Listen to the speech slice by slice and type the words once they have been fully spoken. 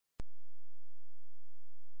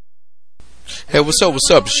Hey, what's up? What's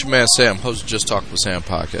up? It's your man Sam, host of Just Talk with Sam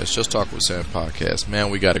podcast. Just Talk with Sam podcast. Man,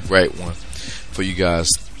 we got a great one for you guys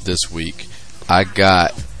this week. I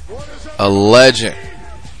got a legend,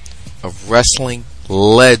 a wrestling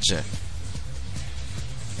legend.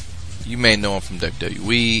 You may know him from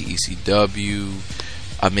WWE, ECW.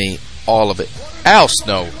 I mean, all of it. Al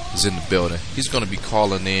Snow is in the building. He's going to be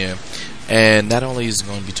calling in. And not only is he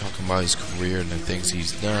going to be talking about his career and the things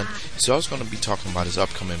he's done, he's also going to be talking about his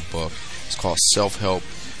upcoming book. It's called Self-Help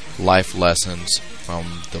Life Lessons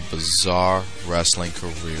from the Bizarre Wrestling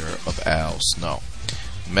Career of Al Snow.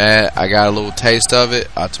 Man, I got a little taste of it.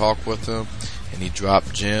 I talked with him, and he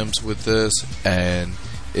dropped gems with this, and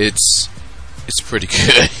it's pretty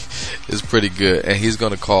good. It's pretty good, and he's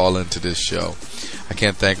going to call into this show. I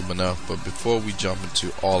can't thank him enough, but before we jump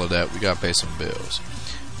into all of that, we got to pay some bills.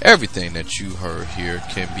 Everything that you heard here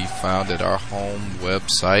can be found at our home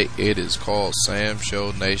website. It is called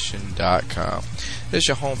samshownation.com. It's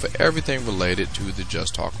your home for everything related to the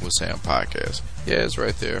Just Talk with Sam podcast. Yeah, it's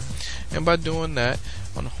right there. And by doing that,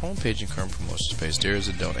 on the homepage and current promotions page, there is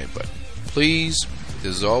a donate button. Please,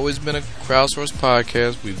 this has always been a crowdsourced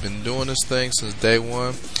podcast. We've been doing this thing since day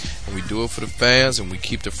one, and we do it for the fans, and we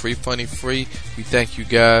keep the free funny free. We thank you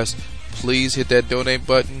guys. Please hit that donate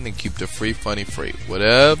button and keep the free funny free.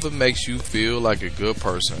 Whatever makes you feel like a good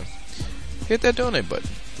person, hit that donate button.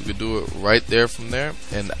 We can do it right there from there,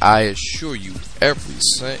 and I assure you every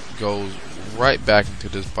cent goes right back into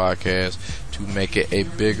this podcast to make it a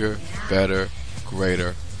bigger, better,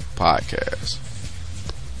 greater podcast.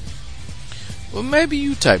 Well, maybe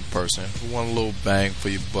you type of person who want a little bang for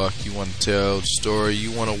your buck. You want to tell the story. You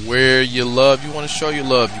want to wear your love. You want to show your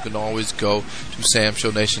love. You can always go to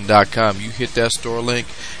samshownation.com. You hit that store link.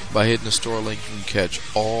 By hitting the store link, you can catch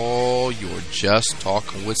all your Just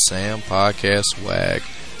Talking with Sam podcast swag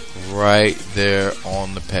right there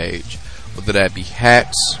on the page. Whether that be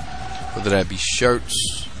hats, whether that be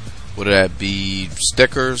shirts, whether that be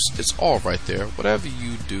stickers, it's all right there. Whatever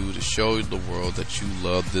you do to show the world that you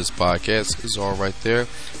love this podcast is all right there.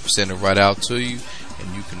 We send it right out to you,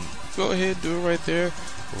 and you can go ahead and do it right there.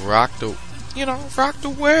 Rock the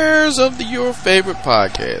wares of your favorite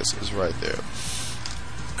podcast is right there.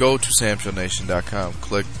 Go to samshownation.com,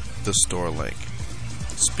 click the store link.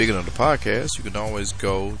 Speaking of the podcast, you can always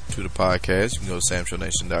go to the podcast. You can go to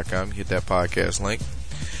samshownation.com, hit that podcast link,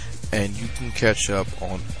 and you can catch up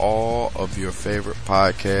on all of your favorite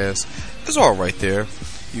podcasts. It's all right there.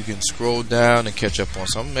 You can scroll down and catch up on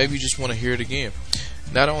something. Maybe you just want to hear it again.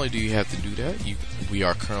 Not only do you have to do that, we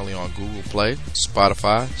are currently on Google Play,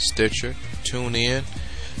 Spotify, Stitcher, TuneIn,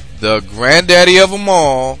 the granddaddy of them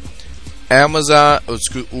all, Amazon.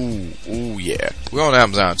 Yeah, we're on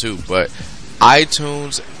Amazon too, but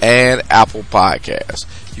iTunes and Apple Podcasts.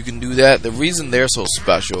 You can do that. The reason they're so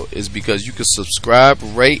special is because you can subscribe,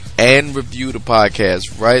 rate, and review the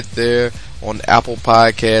podcast right there on Apple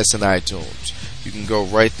Podcasts and iTunes. You can go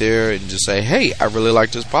right there and just say, hey, I really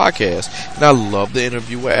like this podcast, and I love the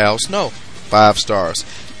interview with Al Snow. 5 stars.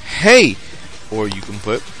 Hey, or you can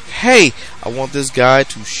put, hey, I want this guy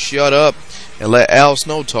to shut up and let Al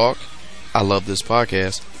Snow talk. I love this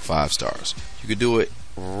podcast. 5 stars. You can do it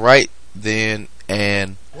right then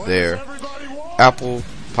and there. Apple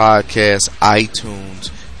Podcasts, iTunes,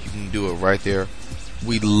 you can do it right there.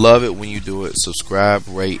 We love it when you do it. Subscribe,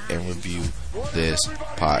 rate, and review this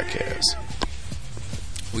podcast.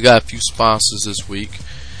 We got a few sponsors this week,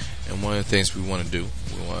 and one of the things we want to do,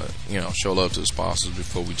 we want to, show love to the sponsors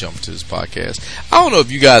before we jump into this podcast. I don't know if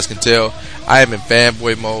you guys can tell, I am in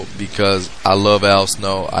fanboy mode because I love Al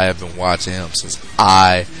Snow. I have been watching him since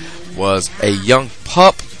I was a young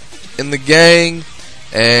pup in the gang,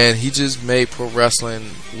 and he just made pro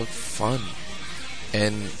wrestling look fun,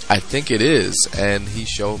 and I think it is. And he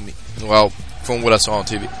showed me, well, from what I saw on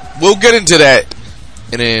TV. We'll get into that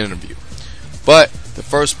in an interview, but the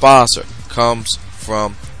first sponsor comes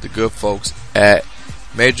from the good folks at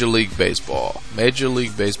Major League Baseball. Major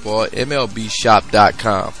League Baseball,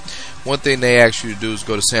 MLBshop.com. One thing they ask you to do is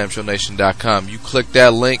go to samshownation.com. You click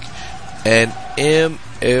that link, and MLBshop.com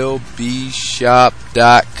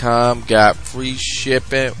got free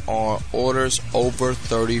shipping on orders over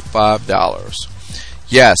 $35.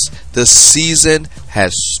 Yes, the season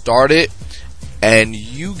has started, and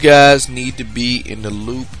you guys need to be in the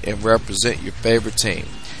loop and represent your favorite team.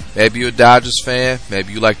 Maybe you're a Dodgers fan,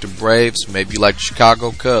 maybe you like the Braves, maybe you like the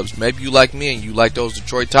Chicago Cubs, maybe you like me and you like those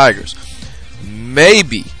Detroit Tigers.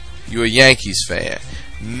 Maybe you're a Yankees fan.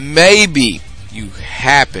 Maybe you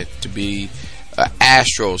happen to be an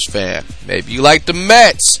Astros fan. Maybe you like the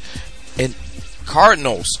Mets and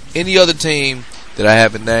Cardinals. Any other team that I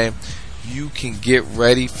haven't named, you can get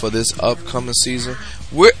ready for this upcoming season.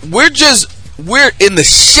 We're in the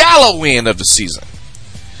shallow end of the season.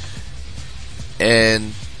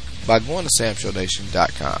 And by going to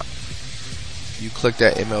SamShowNation.com, you click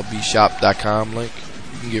that MLBShop.com link,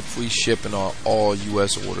 you can get free shipping on all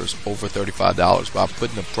U.S. orders over $35 by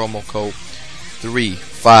putting the promo code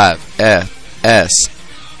 35FS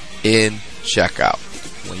in checkout.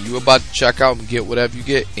 When you're about to check out and get whatever you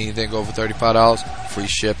get, anything over $35, free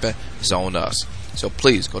shipping is on us. So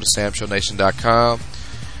please go to SamShowNation.com,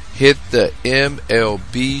 hit the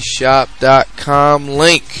MLBShop.com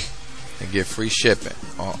link, and get free shipping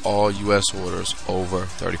on all U.S. orders over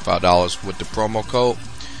 $35 with the promo code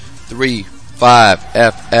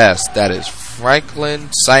 35FS. That is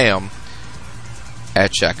Franklin Sam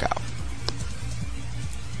at checkout.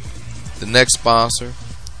 The next sponsor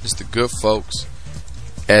is the good folks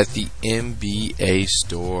at the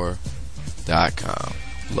NBAstore.com.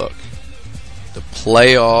 Look, the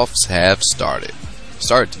playoffs have started.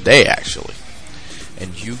 Started today, actually.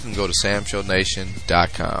 And you can go to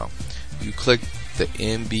SamShowNation.com. You click the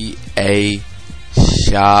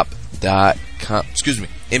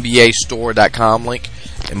NBAstore.com link,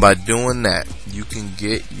 and by doing that, you can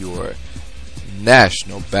get your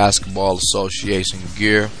National Basketball Association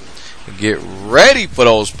gear and get ready for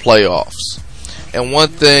those playoffs. And one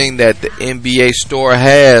thing that the NBA store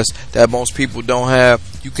has that most people don't have,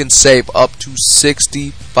 you can save up to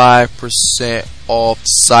 65% off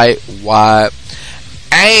site-wide.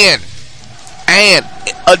 And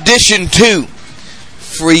addition to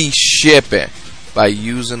free shipping by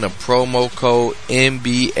using the promo code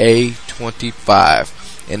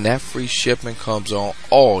NBA25. And that free shipping comes on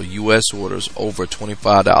all U.S. orders over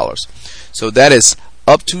 $25. So that is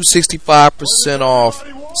up to 65% off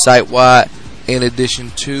site-wide, in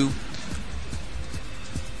addition to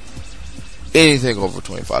anything over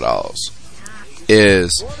 $25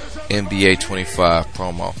 is NBA 25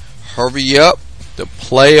 promo. Hurry up. The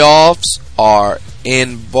playoffs are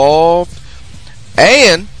involved.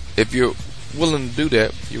 And if you're willing to do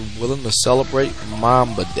that, you're willing to celebrate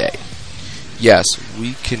Mamba Day. Yes,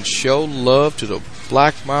 we can show love to the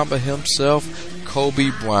Black Mamba himself,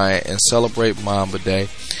 Kobe Bryant, and celebrate Mamba Day.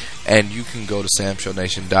 And you can go to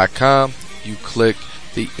SamShowNation.com. You click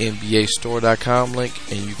the NBAstore.com link,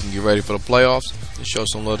 and you can get ready for the playoffs and show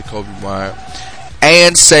some love to Kobe Bryant.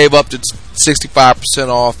 And save up to 65%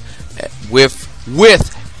 off with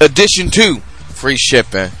addition to free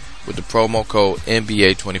shipping with the promo code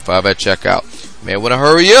NBA25 at checkout. May want to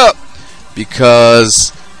hurry up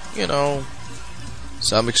because,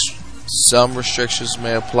 some restrictions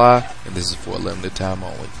may apply, and this is for a limited time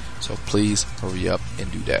only. So please hurry up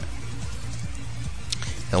and do that.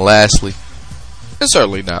 And lastly, and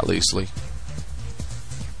certainly not leastly,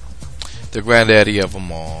 the granddaddy of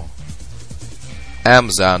them all,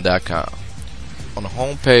 Amazon.com. On the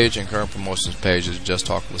homepage and current promotions page is Just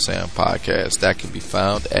Talking with Sam podcast. That can be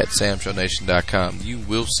found at SamShowNation.com. You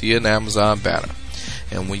will see an Amazon banner.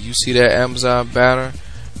 And when you see that Amazon banner,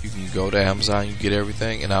 you can go to Amazon, you get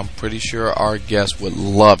everything, and I'm pretty sure our guests would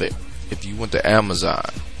love it if you went to Amazon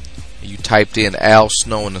and you typed in Al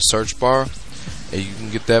Snow in the search bar, and you can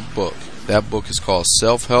get that book. That book is called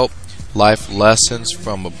Self-Help Life Lessons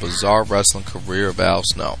from a Bizarre Wrestling Career of Al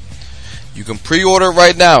Snow. You can pre-order it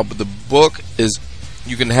right now, but the book is,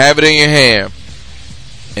 you can have it in your hand,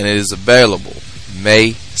 and it is available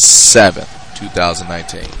May 7th,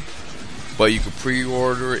 2019. But you can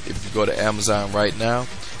pre-order it if you go to Amazon right now,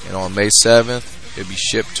 and on May 7th, it'll be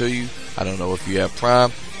shipped to you. I don't know if you have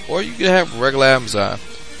Prime, or you can have regular Amazon.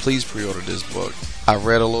 Please pre-order this book. I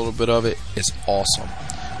read a little bit of it. It's awesome.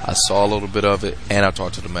 I saw a little bit of it, and I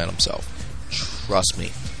talked to the man himself. Trust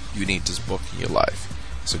me, you need this book in your life.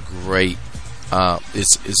 It's a great,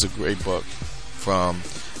 it's a great book from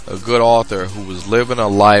a good author who was living a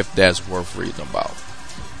life that's worth reading about.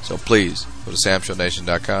 So please go to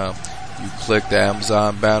SamShowNation.com. You click the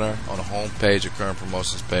Amazon banner on the home page or current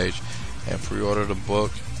promotions page and pre-order the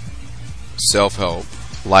book Self-Help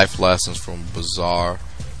Life Lessons from a Bizarre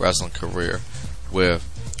Wrestling Career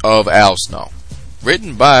of Al Snow.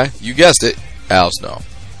 Written by, you guessed it, Al Snow.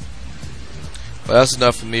 But that's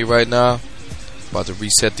enough for me right now. About to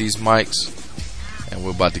reset these mics, and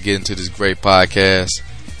we're about to get into this great podcast.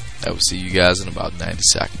 I will see you guys in about 90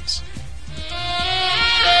 seconds.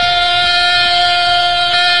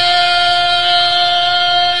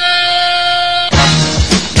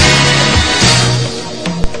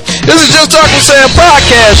 This is Just Talking with Sam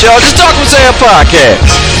podcast, y'all. Just Talking with Sam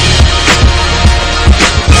podcast.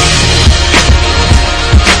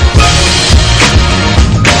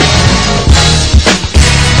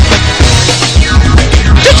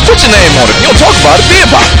 Put your name on it. If you don't talk about it, be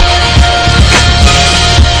about it.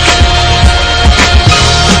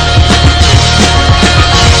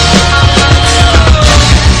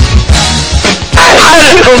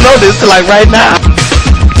 I don't know this till like right now.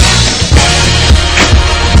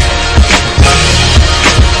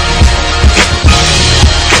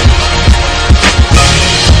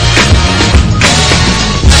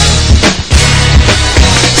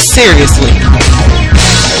 Seriously.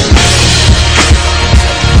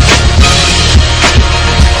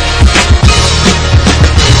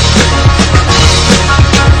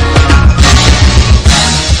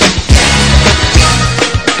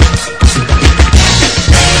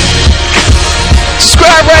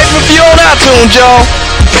 Subscribe, rate, and review on iTunes, y'all.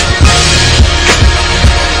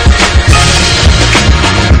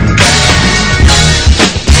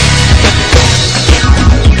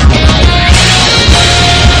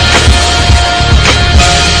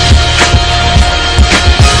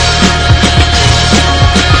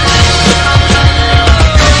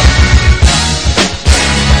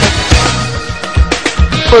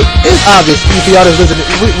 But it's obvious, if y'all just listen,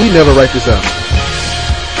 we never write this out.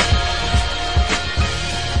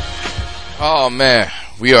 Oh man,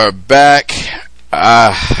 we are back.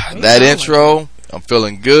 That intro, I'm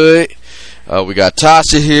feeling good. We got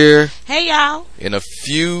Tasha here. Hey y'all. In a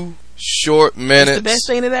few short minutes. It's the best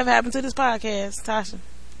thing that ever happened to this podcast, Tasha.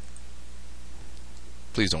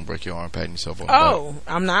 Please don't break your arm patting yourself on the back.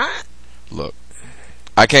 I'm not. Look,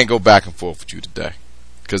 I can't go back and forth with you today.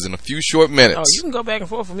 Because in a few short minutes. Oh, you can go back and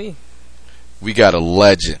forth with me. We got a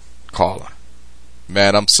legend caller.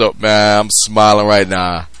 Man, I'm smiling right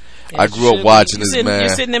now. I grew up watching this man.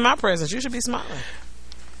 You're sitting in my presence. You should be smiling.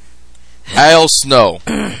 Al Snow.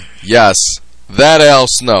 Yes, that Al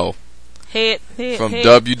Snow. Head. From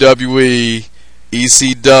WWE,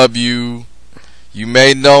 ECW. You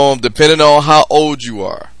may know him depending on how old you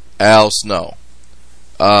are. Al Snow.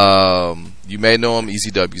 You may know him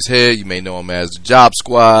ECW's head. You may know him as the Job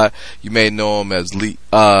Squad. You may know him as Leap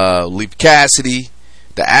Cassidy,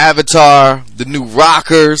 the Avatar, the New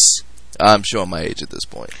Rockers. I'm showing my age at this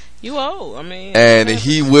point. You old, I mean. And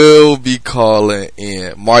he will be calling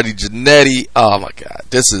in Marty Jannetty. Oh my God,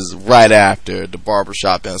 this is right after the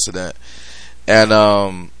barbershop incident. And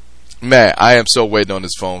man, I am so waiting on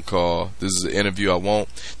this phone call. This is an interview I want.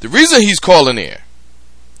 The reason he's calling in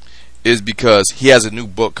is because he has a new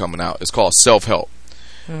book coming out. It's called Self-Help.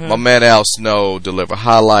 Mm-hmm. My man Al Snow delivered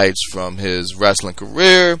highlights from his wrestling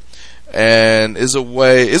career, and it's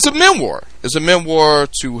a memoir. It's a memoir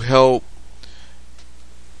to help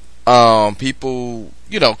people,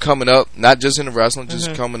 coming up, not just in the wrestling,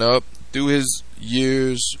 just coming up through his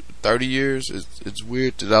years, 30 years. It's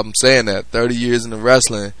weird that I'm saying that, 30 years in the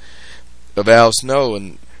wrestling of Al Snow,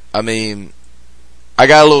 and I mean, I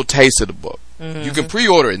got a little taste of the book. Mm-hmm. You can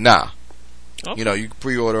pre-order it now. Okay. You can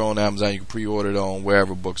pre-order on Amazon. You can pre-order it on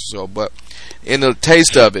wherever books are sold. But in the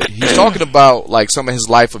taste of it, he's talking about like some of his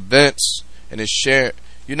life events and his share.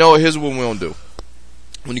 Here's what we're gonna do.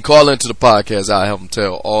 When you call into the podcast, I'll help him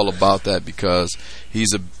tell all about that because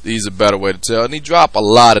he's a better way to tell. And he dropped a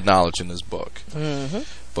lot of knowledge in his book. Mm-hmm.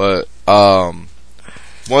 But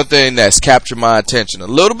one thing that's captured my attention a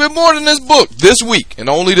little bit more than this book this week, and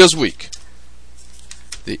only this week.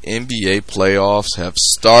 The NBA playoffs have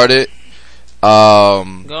started. Go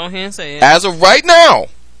ahead and say it. As of right now,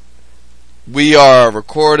 we are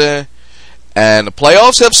recording, and the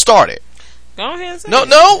playoffs have started. Go ahead and say it.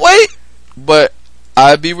 No, wait. But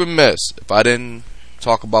I'd be remiss if I didn't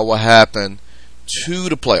talk about what happened to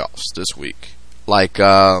the playoffs this week. Like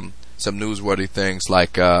some newsworthy things.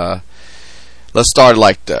 Like let's start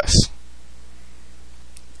like this.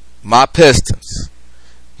 My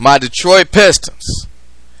Detroit Pistons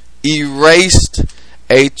erased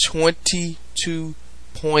a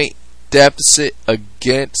 22-point deficit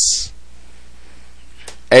against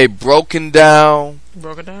a broken down,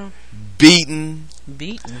 beaten,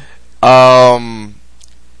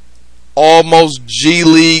 almost G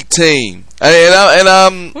League team.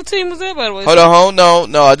 And what team was that, by the way? Hold on,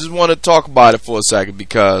 no. I just want to talk about it for a second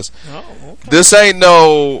because this ain't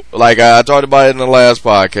like I talked about it in the last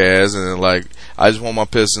podcast, and like I just want my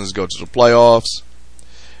Pistons to go to the playoffs.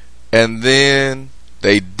 And then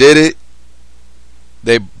they did it.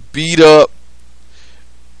 They beat up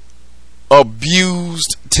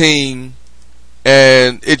abused team,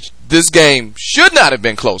 and this game should not have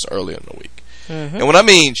been close earlier in the week. Mm-hmm. And when I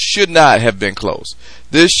mean should not have been close,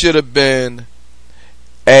 this should have been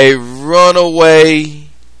a runaway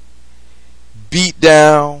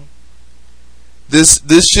beatdown. This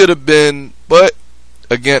should have been, but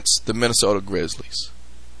against the Minnesota Grizzlies.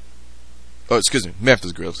 Oh, excuse me,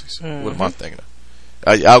 Memphis Grizzlies. Mm-hmm. What am I thinking of?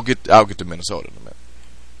 I'll get to Minnesota in a minute.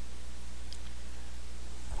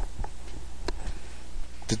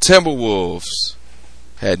 The Timberwolves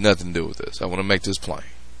had nothing to do with this. I want to make this plain.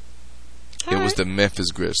 It was the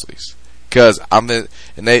Memphis Grizzlies. Because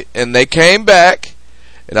they came back,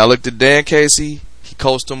 and I looked at Dan Casey. He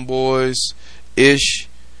coached them boys. Ish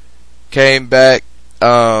came back.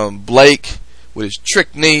 Blake with his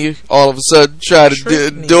trick knee, all of a sudden tried to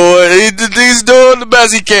do it. He's doing the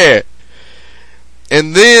best he can.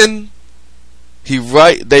 And then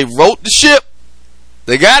they wrote the ship.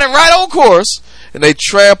 They got it right on course, and they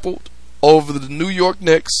trampled over the New York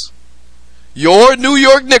Knicks. Your New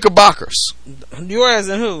York Knickerbockers. Yours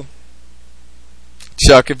and who?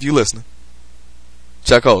 Chuck, if you listening.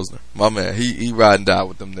 Chuck Hosner, my man. He ride and die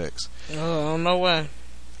with them Knicks. Oh, I don't know why.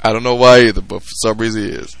 I don't know why either, but for some reason he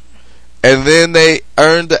is. And then they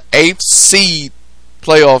earned the 8th seed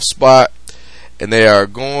playoff spot, and they are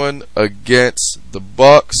going against the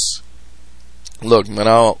Bucks. Look, man,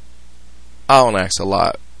 I don't ask a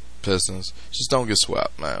lot, Pistons. Just don't get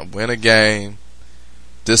swept, man. Win a game.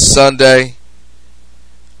 This Sunday,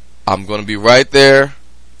 I'm going to be right there.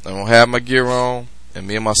 I'm going to have my gear on, and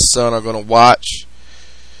me and my son are going to watch.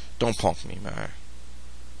 Don't punk me, man.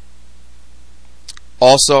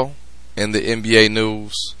 Also, in the NBA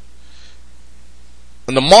news,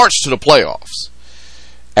 in the march to the playoffs,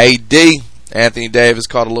 AD, Anthony Davis,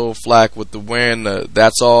 caught a little flack with wearing the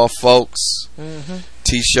 "That's All, Folks"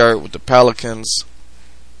 T-shirt with the Pelicans.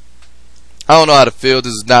 I don't know how to feel.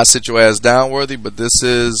 This is not Sit-Your-Ass Down-worthy, but this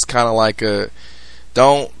is kind of like a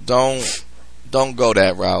don't go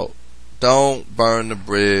that route. Don't burn the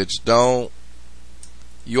bridge.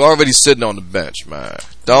 You already sitting on the bench, man.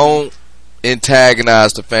 Don't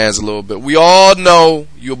antagonize the fans a little bit. We all know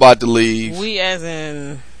you about to leave. We as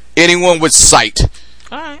in anyone with sight.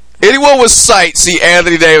 Alright. Anyone with sight see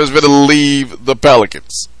Anthony Davis going to leave the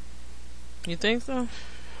Pelicans. You think so?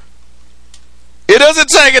 It doesn't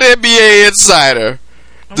take an NBA insider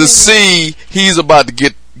to see he's about to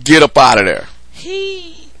get up out of there.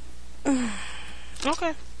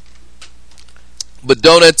 Okay. But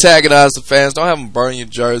don't antagonize the fans. Don't have them burn your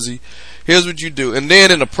jersey. Here's what you do. And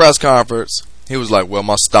then in the press conference, he was like, well,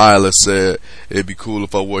 my stylist said it'd be cool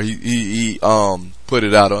if I wore. He put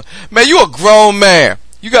it out on. Man, you a grown man.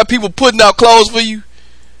 You got people putting out clothes for you.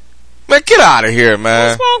 Man, get out of here, man.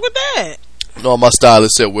 What's wrong with that? No, my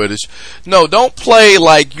stylist said wear this. No, don't play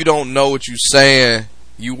like you don't know what you're saying.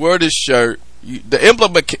 You wear this shirt. The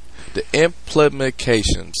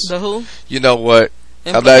implications. The who? You know what?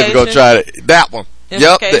 I'm not even gonna try that one.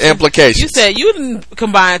 Yep, the implications. You said you didn't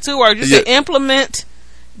combine two words. You said implement,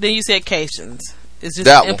 then you said cations. It's just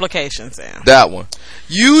that implications. Sam. That one.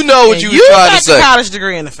 You know what you were trying to say. You got a college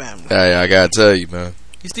degree in the family. Yeah, I gotta tell you, man.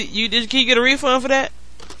 Can you get a refund for that?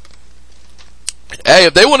 Hey,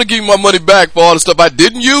 if they want to give me my money back for all the stuff I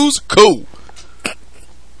didn't use, cool.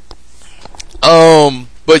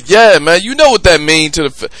 But yeah, man, you know what that means to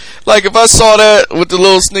the like. If I saw that with the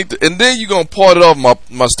little sneak, and then you gonna part it off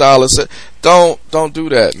my stylist. Don't do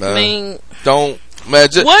that, man. I mean, don't, man.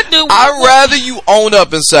 I'd rather you own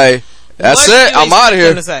up and say, "That's it, I'm out of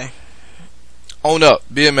here." To say? Own up,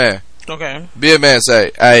 be a man. Okay. Be a man.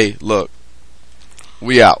 Say, "Hey, look,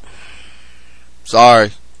 we out.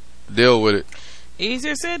 Sorry, deal with it."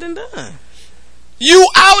 Easier said than done. You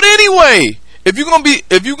out anyway. If you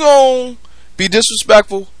gonna be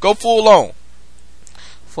disrespectful, go full on.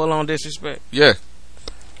 Full on disrespect. Yeah.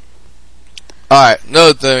 Alright,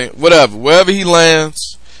 another thing. Whatever. Wherever he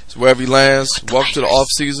lands, it's wherever he lands. Welcome to the off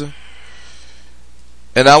season.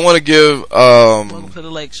 And I want to give welcome to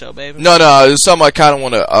the Lake Show, baby. No, it's something I kinda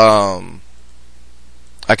wanna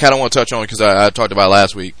touch on because I talked about it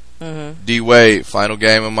last week. D Wade, final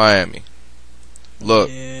game in Miami.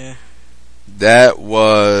 Look. Yeah. That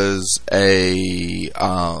was a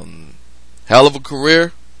hell of a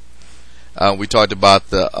career. We talked about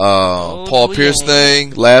the Paul Pierce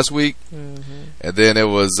thing last week, and then it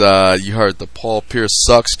was you heard the Paul Pierce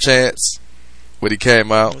sucks chants when he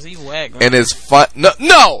came out. Was he whack? And it's fun.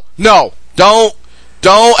 No, don't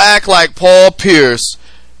act like Paul Pierce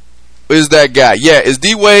is that guy. Yeah, is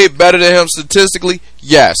D Wade better than him statistically?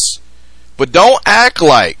 Yes, but don't act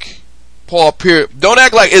like Paul Pierce. Don't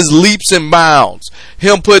act like it's leaps and bounds.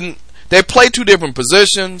 They play two different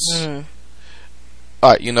positions. All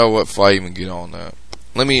right, you know what? Before I even get on that,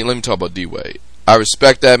 let me talk about D Wade. I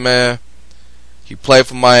respect that man. He played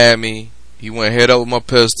for Miami. He went head up with my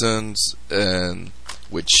Pistons and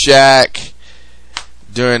with Shaq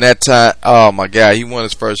during that time. Oh my God, he won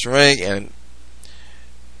his first ring, and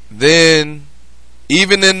then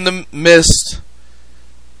even in the midst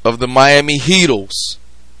of the Miami Heatles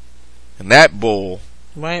and that bull,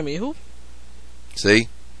 Miami who? See?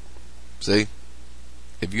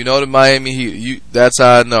 If you know the Miami Heat, that's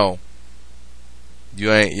how I know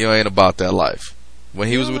you ain't about that life. When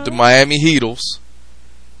he was with the Miami Heatles,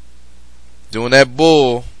 doing that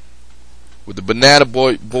bull with the Banana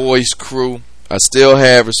Boys crew, I still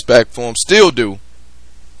have respect for him. Still do.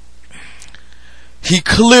 He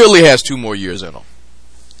clearly has 2 more years in him.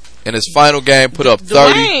 In his final game, put up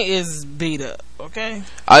 30. Dwayne is beat up. Okay.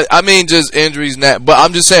 I mean, just injuries now. But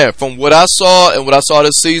I'm just saying, from what I saw and what I saw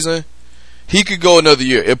this season, he could go another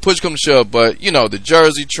year. If push comes to shove, but, you know, the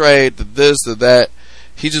jersey trade, the this, the that,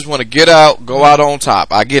 he just want to get out, go out on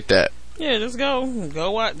top. I get that. Yeah, just go.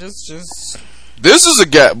 Go out. Just. This is a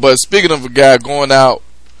guy, but speaking of a guy going out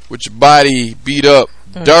with your body beat up,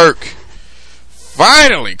 Dirk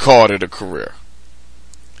finally called it a career.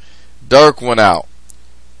 Dirk went out.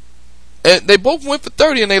 And they both went for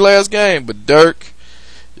 30 in their last game, but Dirk,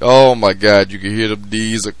 oh my God, you can hear them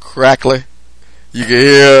D's are crackling. You can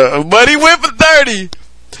hear, but he went for 30.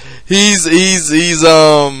 He's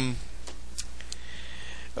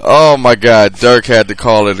oh my God, Dirk had to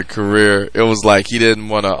call it a career. It was like he didn't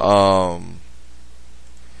want to,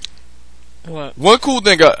 What? One cool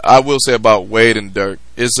thing I will say about Wade and Dirk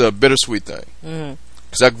is a bittersweet thing.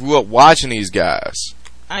 Because I grew up watching these guys.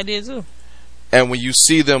 I did too. And when you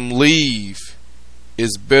see them leave,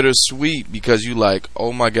 it's bittersweet because you like,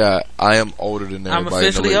 oh my God, I am older than everybody. I'm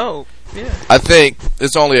officially old. Yeah. I think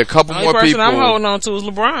it's only a couple more people. The only person I'm holding on to is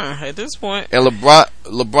LeBron at this point. And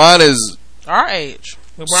LeBron is our age.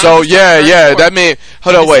 LeBron so yeah. That mean,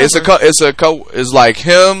 hold on, wait. It's like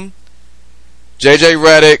him, JJ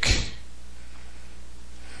Redick.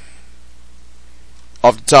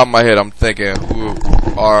 Off the top of my head, I'm thinking who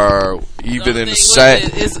are even in the same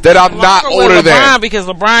that I'm not older than. Because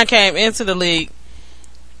LeBron came into the league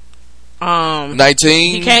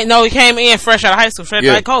 19. He came in fresh out of high school,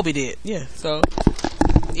 like Kobe did. Yeah, so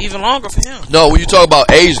even longer for him. No, when you talk about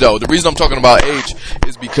age, though, the reason I'm talking about age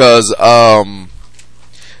is because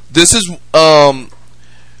this is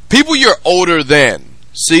people you're older than.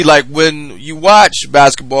 See, like when you watch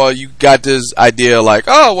basketball, you got this idea like,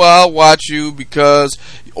 oh, well, I'll watch you because,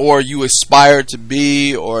 or you aspire to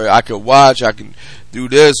be, or I can watch, I can do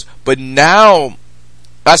this. But now,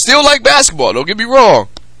 I still like basketball, don't get me wrong.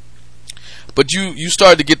 But you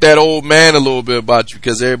start to get that old man a little bit about you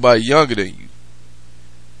because everybody younger than you.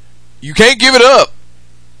 You can't give it up.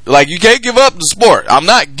 Like, you can't give up the sport. I'm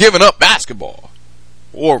not giving up basketball.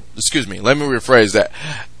 Or, excuse me, let me rephrase that.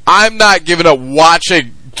 I'm not giving up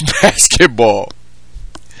watching basketball.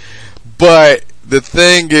 But the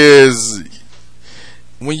thing is,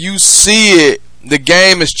 when you see it, the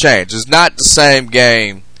game has changed. It's not the same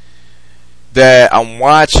game that I'm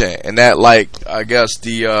watching. And that, like, I guess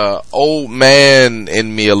the old man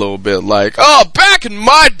in me a little bit, like, oh, back in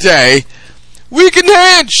my day, we can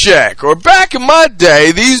handshake. Or back in my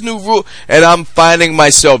day, these new rules. And I'm finding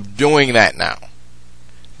myself doing that now.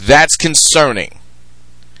 That's concerning.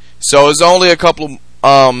 So it's only a couple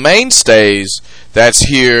of mainstays that's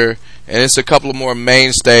here, and it's a couple of more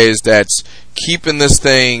mainstays that's keeping this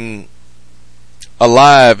thing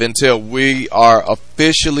alive until we are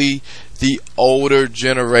officially the older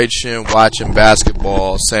generation watching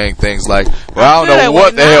basketball, saying things like, well, I don't know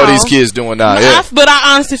what the hell these kids doing now. But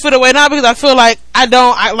I honestly feel the way now because I feel like I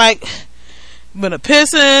like when the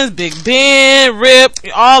Pistons, Big Ben, Rip,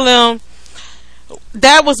 all them.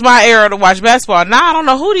 That was my era to watch basketball. Now I don't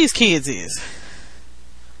know who these kids is.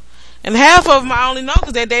 And half of them I only know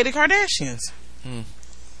because they dated Kardashians.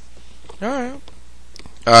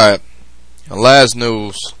 Alright. Last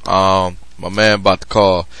news. My man about to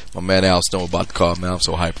call. My man Al Stone about to call. Man, I'm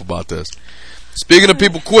so hype about this. Speaking of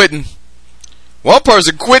people quitting. One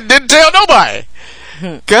person quit, didn't tell nobody.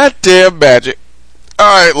 Goddamn Magic.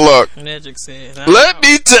 Alright, look. Magic said. Let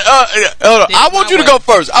me tell. Hold on. I want you to go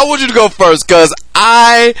first. I want you to go first because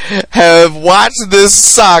I have watched this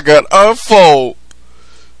saga unfold.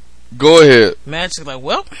 Go ahead. Magic's like,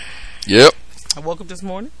 well. Yep. I woke up this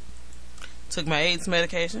morning. Took my AIDS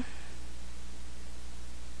medication.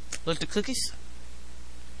 Looked at cookies.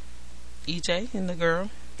 EJ and the girl.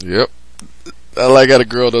 Yep. I like how the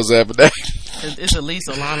girl does that, but that. It's at least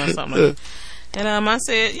Alana or something like that. And I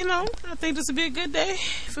said, I think this would be a good day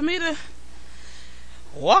for me to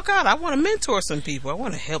walk out. I want to mentor some people. I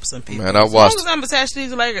want to help some people. Man, as long as I'm attached to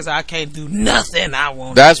these Lakers, I can't do nothing I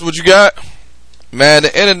want. That's what you got? Man,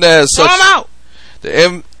 the internet is such... I'm out.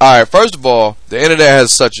 Alright, first of all, the internet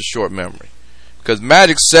has such a short memory. Because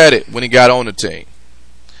Magic said it when he got on the team.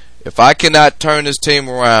 If I cannot turn this team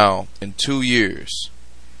around in 2 years...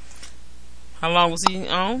 How long was he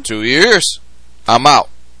on? 2 years. I'm out.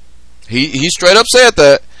 He straight up said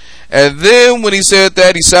that. And then when he said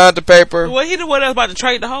that, he signed the paper. Well, he the one that was about to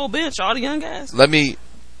trade the whole bench, all the young guys.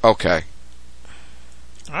 Okay.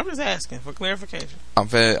 I'm just asking for clarification. I'm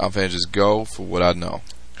finna just go for what I know.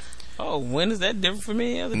 Oh, when is that different for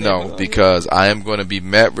me? No, because I am going to be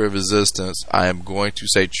met with resistance. I am going to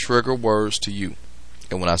say trigger words to you.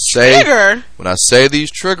 And when I say these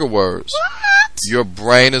trigger words, what? Your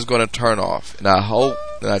brain is going to turn off. And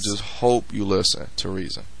I just hope you listen to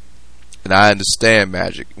reason. And I understand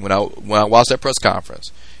Magic. When I watched that press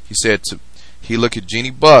conference, he looked at Jeannie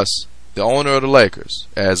Buss, the owner of the Lakers,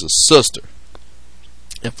 as a sister.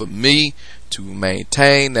 And for me to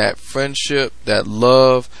maintain that friendship, that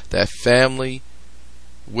love, that family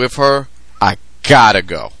with her, I gotta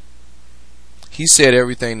go. He said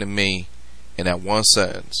everything to me in that one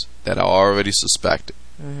sentence that I already suspected.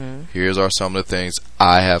 Mm-hmm. Here's are some of the things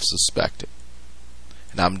I have suspected.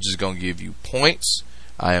 And I'm just going to give you points.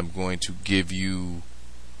 I am going to give you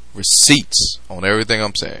receipts on everything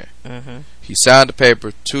I'm saying. Mm-hmm. He signed the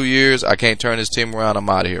paper, 2 years. I can't turn his team around. I'm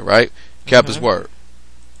out of here, right? Kept his word.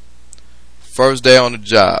 First day on the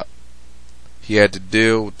job, he had to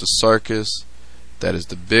deal with the circus that is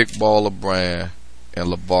the Big Baller Brand and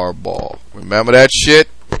LeVar Ball. Remember that shit?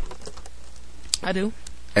 I do.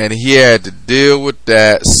 And he had to deal with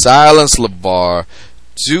that, silence LeVar,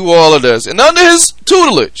 do all of this. And under his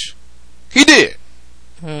tutelage, he did.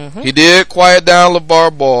 Mm-hmm. He did quiet down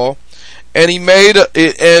LeVar Ball. And he made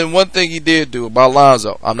and one thing he did do about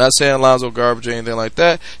Lonzo, I'm not saying Lonzo garbage or anything like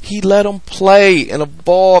that. He let him play and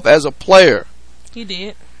evolve as a player. He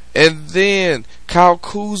did. And then Kyle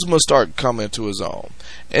Kuzma started coming to his own.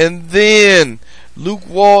 And then Luke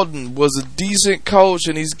Walton was a decent coach,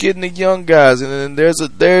 and he's getting the young guys. And then there's a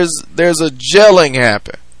gelling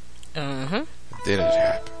happen. Uh-huh. Then it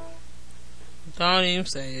happened. Don't even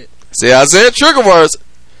say it. See, I said trigger words.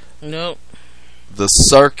 Nope. The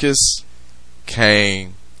circus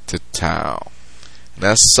came to town. And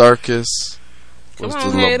that circus was the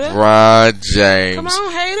LeBron James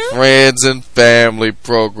Friends and Family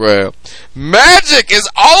program. Magic is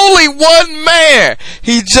only one man.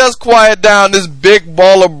 He just quieted down this Big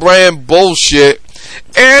Baller Brand bullshit.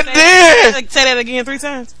 And then say that again 3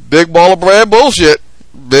 times. Big Baller Brand bullshit.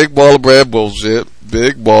 Big Baller Brand bullshit.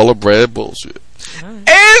 Big Baller Brand bullshit. And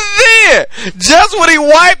then, just when he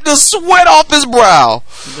wiped the sweat off his brow,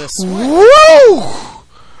 woo!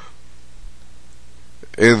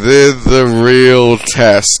 And then the real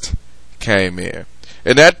test came in.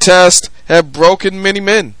 And that test had broken many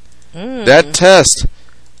men. That test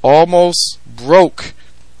almost broke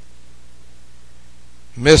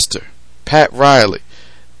Mr. Pat Riley.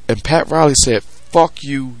 And Pat Riley said, fuck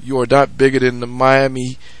you, you are not bigger than the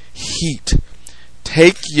Miami Heat.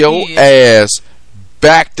 Take your ass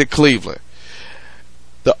back to Cleveland.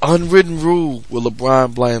 The unwritten rule with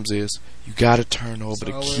LeBron blames is you got to turn over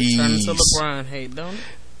the keys LeBron hate, don't it?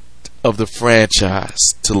 of the franchise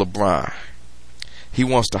to LeBron. He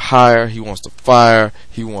wants to hire, he wants to fire,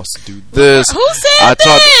 he wants to do this. Who said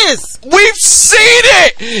this? We've seen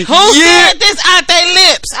it. Who said this out their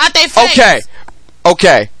lips, out their face?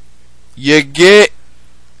 Okay. You get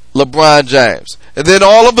LeBron James, and then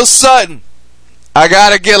all of a sudden, I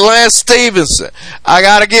gotta get Lance Stevenson. I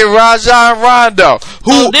gotta get Rajon Rondo.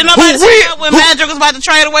 Didn't nobody say that when Magic was about to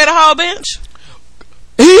trade away the whole bench?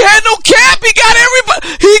 He had no cap. He got everybody.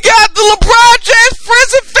 He got the LeBron James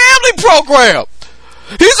Friends and Family program.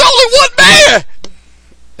 He's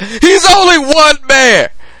only one man.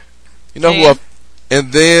 You know what?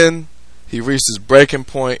 And then he reached his breaking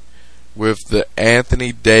point with the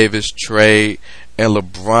Anthony Davis trade, and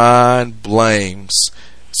LeBron blames.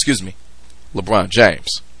 LeBron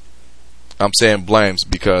James. I'm saying blames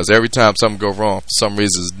because every time something go wrong, for some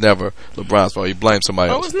reason, it's never LeBron's fault. He blames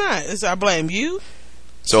somebody else. It's not. It's I blame you.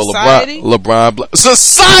 So Society? LeBron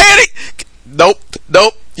Society. Nope.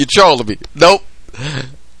 You're trolling me. Nope.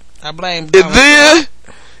 I blame.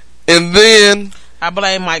 And then I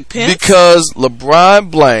blame Mike Pence because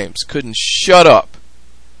LeBron blames couldn't shut up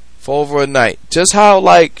for over a night. Just how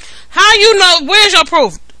you know? Where's your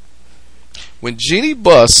proof? When Jeannie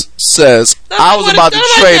Buss says I was about to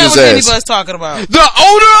trade his ass, Jeannie Buss talking about? The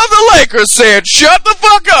owner of the Lakers said, "Shut the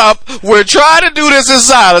fuck up. We're trying to do this in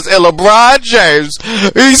silence." And LeBron James,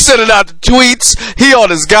 he's sending out the tweets. He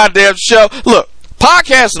on his goddamn show. Look,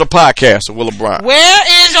 podcaster to podcaster with LeBron. Where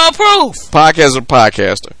is your proof? Podcaster to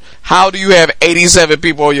podcaster. How do you have 87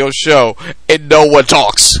 people on your show and no one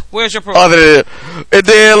talks? Where's your proof? And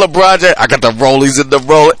then LeBron James, I got the rollies in the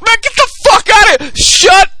rolling. Man, get the fuck out of here.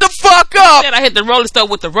 Shut the fuck up. Then I hit the rolling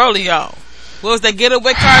stove with the rollie on. What was that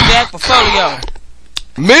getaway car, Jack? Portfolio.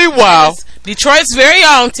 Meanwhile, Detroit's very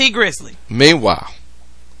own T Grizzly. Meanwhile,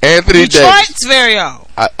 Anthony Davis. Detroit's very own.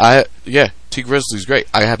 Yeah, T Grizzly's great.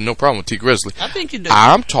 I have no problem with T Grizzly. I think you do.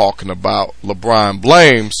 I'm talking about LeBron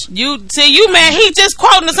Blames. You man, he just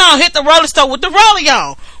quoting the song, hit the roller store with the rollie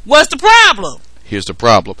on. What's the problem? Here's the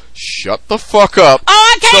problem. Shut the fuck up.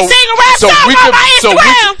 Oh, I can't sing a rap song on my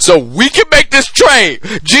Instagram. So we can make this trade.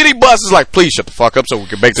 Jeannie Buss is like, please shut the fuck up so we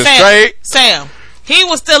can make this trade. Sam, he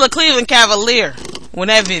was still a Cleveland Cavalier when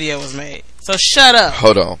that video was made. So shut up.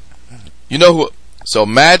 Hold on. You know who? So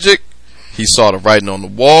Magic, he saw the writing on the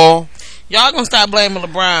wall. Y'all gonna stop blaming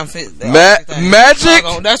LeBron for Magic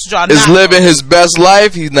is living his best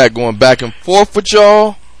life. He's not going back and forth with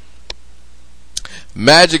y'all.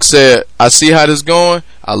 Magic said, I see how this is going.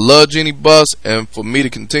 I love Jeannie Buss, and for me to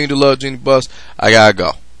continue to love Jeannie Buss, I gotta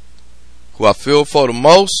go. Who I feel for the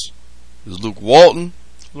most is Luke Walton.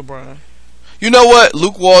 LeBron. You know what?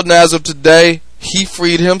 Luke Walton, as of today, he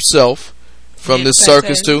freed himself from this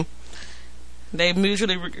circus too. They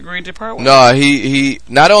mutually agreed to part ways. No, he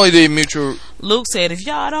not only did he mutual. Luke said, if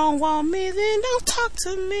y'all don't want me, then don't talk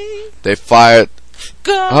to me. They fired.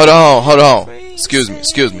 Go. Hold on. Excuse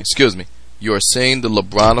me. You are seeing the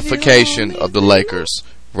LeBronification of the Lakers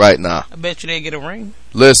right now. I bet you they get a ring.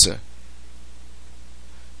 Listen.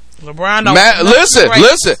 LeBron don't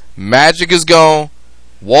listen. Magic is gone.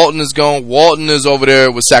 Walton is gone. Walton is over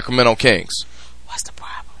there with Sacramento Kings. What's the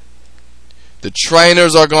problem? The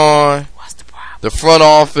trainers are gone. What's the problem? The front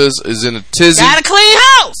office is in a tizzy. Got a clean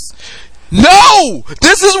house. No!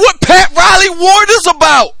 This is what Pat Riley warned us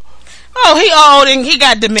about. Oh, he old and he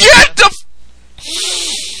got dementia. Get the...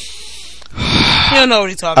 He don't know what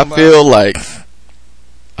he's talking about. I feel like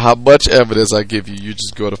how much evidence I give you, you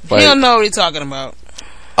just go to fight. He don't know what he's talking about.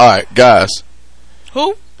 Alright, guys.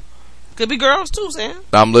 Who? Could be girls too, Sam.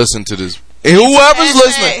 I'm listening to this. And whoever's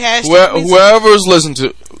listening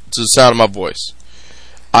to the sound of my voice,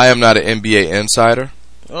 I am not an NBA insider.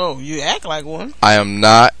 Oh, you act like one. I am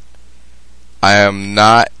not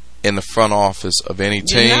in the front office of any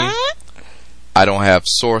team. You're not? I don't have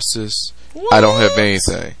sources. What? I don't have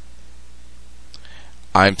anything.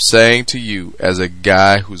 I'm saying to you, as a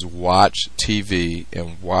guy who's watched TV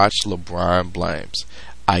and watched LeBron Blames,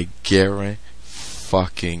 I guarantee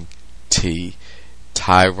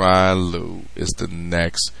Tyronn Lue is the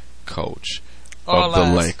next coach of the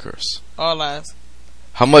Lakers. All lies.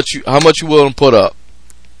 How much you willing to put up?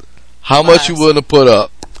 How much you willing to put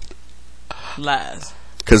up? Lies.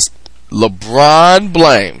 Because LeBron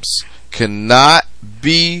Blames cannot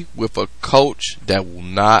be with a coach that will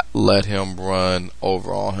not let him run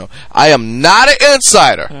over on him. I am not an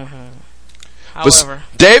insider. Mm-hmm. However,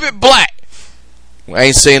 but David Black, I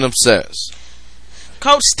ain't seen him since.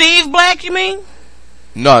 Coach Steve Black, you mean?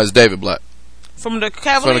 No, it's David Black. From the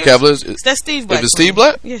Cavaliers? From the Cavaliers. That's Steve Black. Is it Steve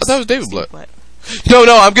Black? Yes. I thought it was David Steve Black. Black.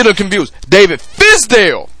 No, I'm getting confused. David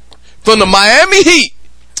Fizdale from the Miami Heat.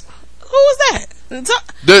 Who was that?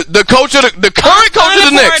 The coach of the current coach of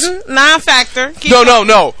the Knicks. Non-factor.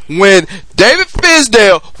 No. When David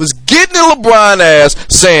Fizdale was getting in LeBron ass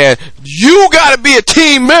saying, you got to be a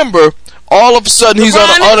team member, all of a sudden he's on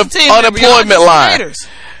the unemployment line.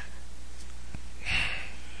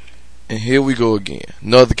 And here we go again.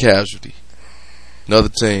 Another casualty. Another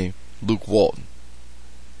team. Luke Walton.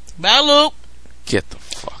 Bye, Luke. Get the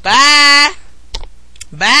fuck. Bye.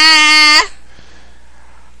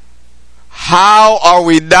 How are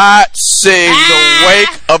we not seeing the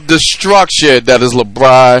wake of destruction that is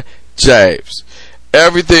LeBron James?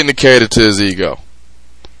 Everything to cater to his ego.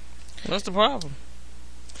 What's the problem?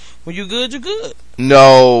 When you good, you're good.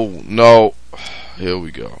 No. Here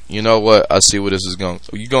we go. You know what? I see where this is going.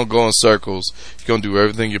 You're going to go in circles. You're going to do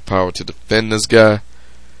everything in your power to defend this guy.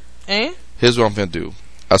 And? Here's what I'm going to do.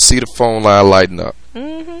 I see the phone line lighting up.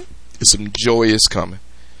 Mm-hmm. There's some joy is coming.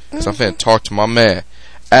 Because I'm going to talk to my man,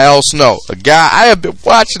 Al Snow, a guy I have been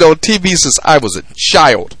watching on TV since I was a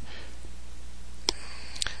child.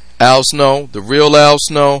 Al Snow, the real Al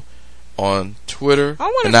Snow, on Twitter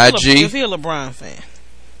and IG. If you're a LeBron fan.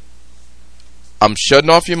 I'm shutting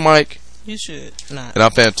off your mic. You should not. And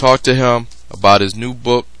I'm going to talk to him about his new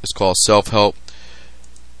book. It's called Self-Help.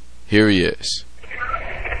 Here he is.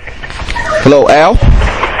 Hello, Al?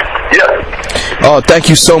 Yes. Thank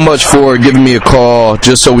you so much for giving me a call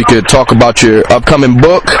just so we could talk about your upcoming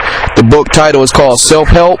book. The book title is called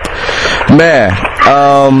Self-Help. Man,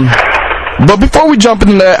 but before we jump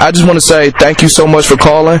into that, I just want to say thank you so much for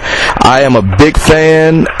calling. I am a big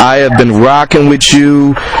fan. I have been rocking with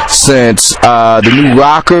you since the new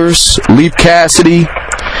Rockers, Leaf Cassidy,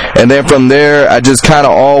 and then from there, I just kind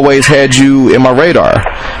of always had you in my radar.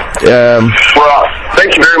 Well,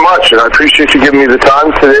 thank you very much, and I appreciate you giving me the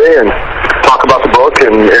time today, and talk about the book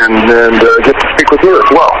and get to speak with you as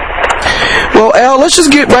well. Well, Al, let's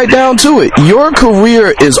just get right down to it. Your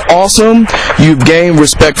career is awesome. You've gained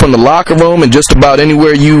respect from the locker room and just about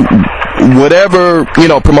anywhere whatever,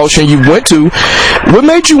 promotion you went to. What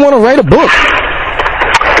made you want to write a book?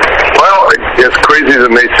 Well, as crazy as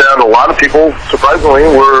it may sound, a lot of people, surprisingly,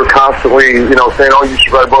 were constantly, saying, oh, you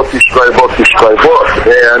should write a book, you should write a book, you should write a book.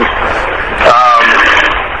 And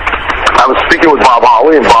I was speaking with Bob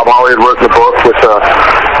Holly, and Bob Holly had written a book with a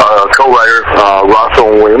co-writer,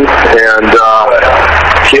 Russell Williams, and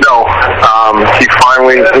he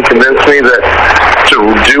finally convinced me that to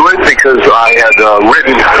do it because I had read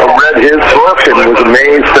his book and was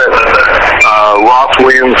amazed that Ross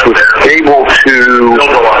Williams was able to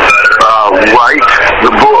write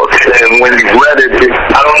the book, and when you read it, it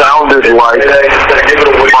sounded like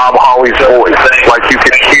Bob Holly's voice, like you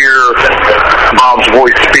could hear Bob's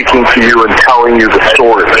voice speaking to you and telling you the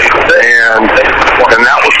story. And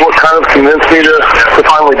that was what kind of convinced me to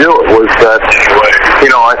finally do it, was that,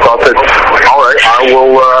 I thought that, all right, I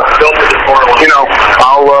will, I'll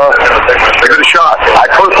give it a shot. I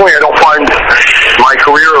don't find my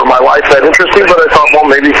career or my life that interesting, but I thought, well,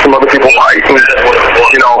 maybe some other people might. And,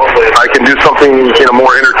 I can do something in a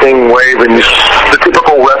more entertaining way than the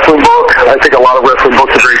typical wrestling book. I think a lot of wrestling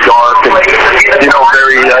books are very dark and,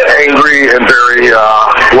 very angry and very,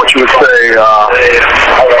 what you would say,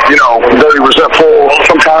 very resentful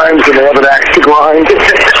sometimes, and they have an axe to grind.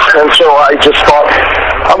 And so I just thought,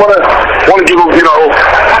 I want to give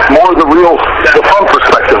more of the fun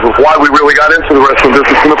perspective of why we really got into the wrestling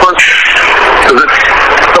business in the first place. Because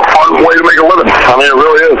it's a fun way to make a living. I mean, it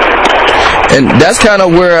really is. And that's kind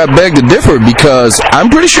of where I beg to differ, because I'm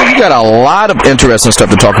pretty sure you got a lot of interesting stuff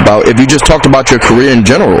to talk about if you just talked about your career in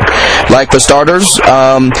general. Like, for starters,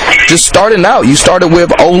 just starting out, you started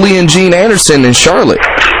with Ole and Gene Anderson in Charlotte.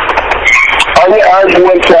 I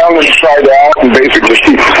went down and tried out and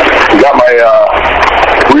basically got my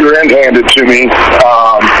rear end handed to me,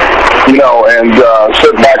 and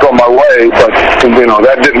set back on my way. But,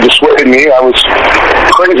 that didn't dissuade me. I was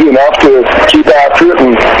crazy enough to keep after it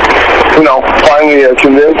and, finally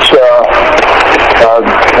convince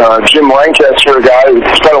Jim Lancaster, a guy who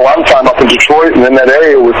spent a lot of time up in Detroit and in that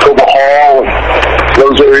area with Cobo Hall and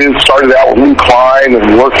those areas, started out with Lou Klein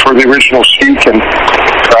and worked for the original Sheik and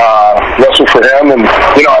wrestled for him. And,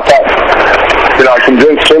 I thought, I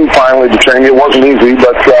convinced him finally to train me. It wasn't easy,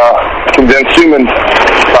 but convinced him, and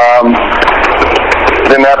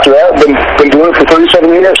then after that, been doing it for 37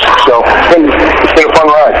 years. So it's been a fun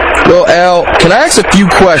ride. Well, Al, can I ask a few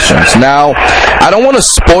questions? Now, I don't want to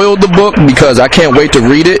spoil the book because I can't wait to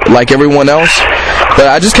read it like everyone else, but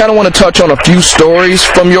I just kind of want to touch on a few stories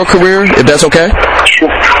from your career, if that's okay?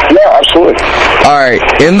 Sure. Yeah, absolutely. All right.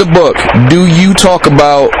 In the book, do you talk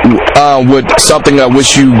about something I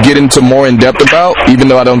wish you get into more in depth about, even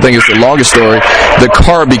though I don't think it's the longest story, the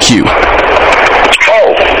barbecue?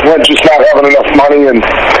 Just not having enough money and,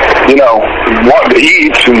 wanting to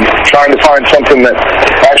eat and trying to find something that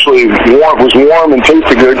actually was warm and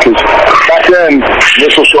tasted good, because back then,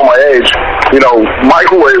 this will show my age,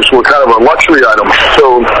 microwaves were kind of a luxury item.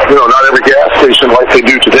 So, not every gas station like they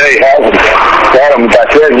do today had them.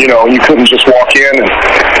 Back then, you couldn't just walk in and,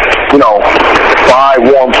 buy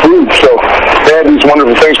warm food. So they had these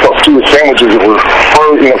wonderful things called Stewart sandwiches that were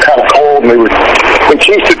frozen, kind of cold, and they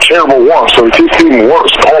tasted terrible warm, so they tasted even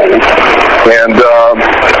worse cold. And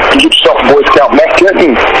you get yourself a Boy Scout meth kit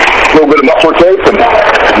and a little bit of muffler tape, and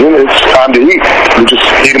it's time to eat. You just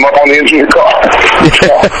heat them up on the engine of your car.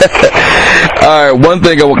 All right, one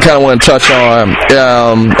thing I kind of want to touch on,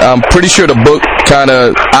 I'm pretty sure the book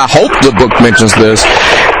I hope the book mentions this,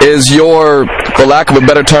 is your, for lack of a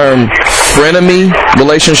better term, frenemy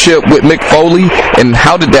relationship with Mick Foley, and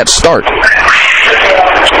how did that start?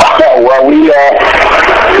 Well,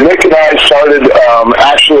 Mick and I started,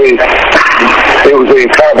 actually, it was a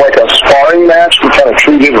kind of like a sparring match. We kind of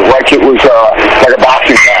treated it like it was like a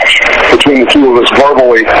boxing match between the two of us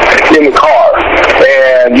verbally in the car.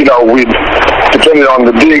 And, we depending on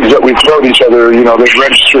the digs that we throw at each other, they'd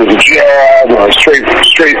register as a jab or a straight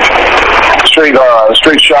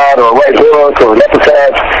shot or a right hook or an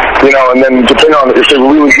uppercut, and then depending on if they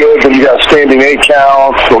were really good, then you got a standing 8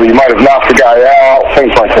 count, or you might have knocked the guy out,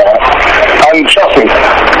 things like that. And trust me,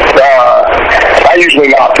 I usually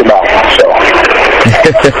knocked him out, so.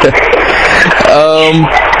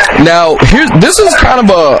 Now, this is kind of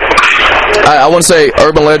I want to say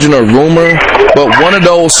urban legend or rumor, but one of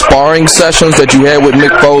those sparring sessions that you had with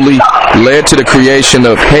Mick Foley led to the creation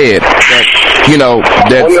of Head. You know,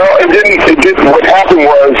 that. Well, no, it didn't. What happened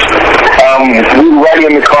was, we were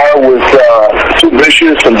riding in the car with Sid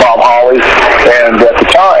Vicious and Bob Holly, and at the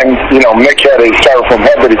time, you know, Mick had a styrofoam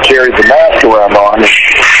head that he carried the mask around on.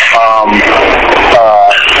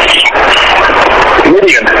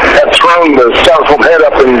 Gideon had thrown the styrofoam head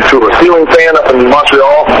up into a ceiling fan up in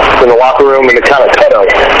Montreal in the locker room, and it kind of cut a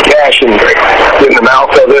gash in the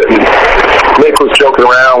mouth of it. And Mick was joking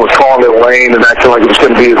around, was calling it Elaine and acting like it was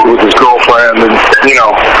going to be with his girlfriend, and you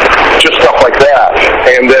know, just stuff like that.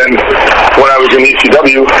 And then when I was in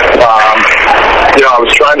ECW, you know, I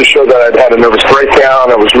was trying to show that I'd had a nervous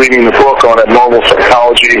breakdown. I was reading the book on abnormal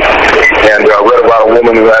psychology, and read about a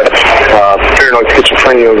woman who had paranoid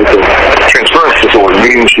schizophrenia with a transference disorder,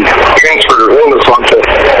 meaning she transferred her illness onto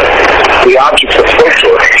the objects that spoke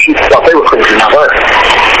to her. She thought they were crazy, not her.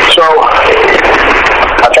 So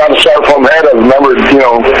I found a styrofoam head. I remembered, you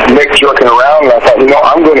know, Mick jerking around, and I thought, you know,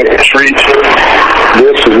 I'm going to treat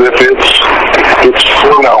this as if it's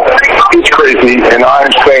you know, it's crazy, and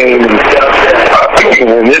I'm sane, and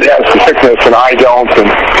it has the sickness, and I don't, and,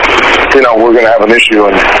 you know, we're going to have an issue,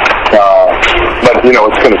 and, but, you know,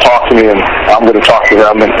 it's going to talk to me, and I'm going to talk to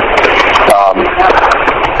them, and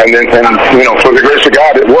then, you know, for the grace of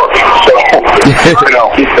God, it worked, so, you know.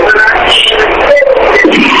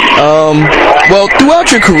 Well,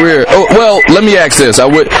 throughout your career, let me ask this. I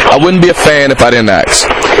wouldn't be a fan if I didn't ask.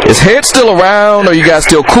 Is Head still around? Are you guys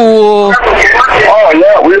still cool? Oh,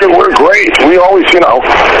 yeah, we're great. We always, you know,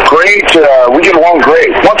 great. We get along great.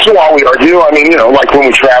 Once in a while we argue. I mean, you know, like when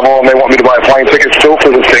we travel and they want me to buy plane tickets still for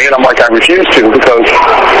this day, and I'm like, I refuse to because,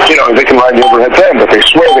 you know, they can ride the overhead 10, but they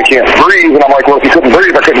swear they can't breathe. And I'm like, well, if you couldn't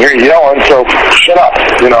breathe, I couldn't hear you yelling, so shut up,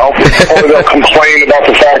 you know. Or they'll complain about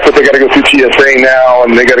the fact that they got to go through TSA now,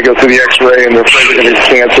 and they got to go through the X-ray, and they're afraid they're going to get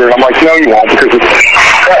cancer. And I'm like, no, you won't, because if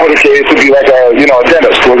that were the case, it'd be like a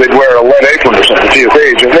dentist where they'd wear a lead apron or something, TSA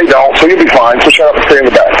agent. They don't, so you'll be fine. So shut up and stay in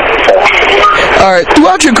the back. So. All right.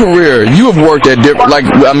 Throughout your career, you have worked at like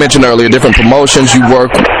I mentioned earlier, different promotions. You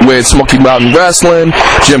work with Smoky Mountain Wrestling,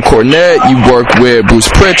 Jim Cornette. You worked with Bruce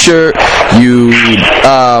Pritchard. You've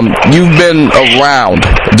been around,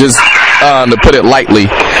 just to put it lightly.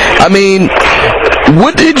 I mean,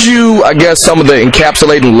 what did you, I guess, some of the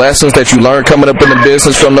encapsulating lessons that you learned coming up in the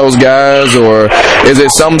business from those guys, or is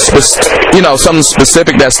it something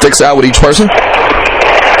specific that sticks out with each person?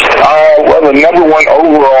 Well, the number one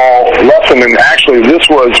overall lesson, and actually this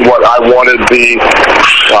was what I wanted the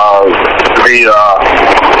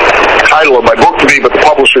title of my book to be, but the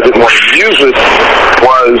publisher didn't want to use it,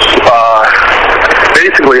 was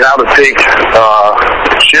basically how to take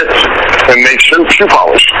shit and make shoe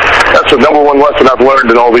polish. That's the number one lesson I've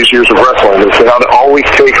learned in all these years of wrestling, is how to always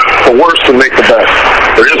take the worst and make the best.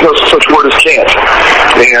 There is no such word as can't.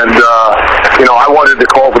 And, you know, I wanted to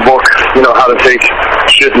call the book, you know, how to take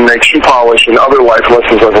shit and make shoe polish, and other life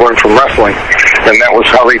lessons I've learned from wrestling. And that was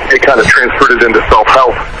how they kind of transferred it into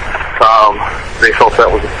self-help. They felt that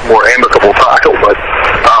was a more amicable title, but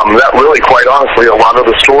that really, quite honestly, a lot of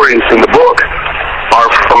the stories in the book are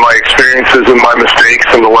from my experiences and my mistakes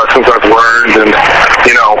and the lessons I've learned, and,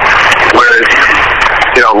 you know, where it's,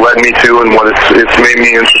 you know, led me to and what it's made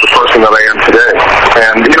me into the person that I am today.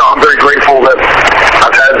 And, you know, I'm very grateful that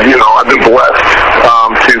I've been blessed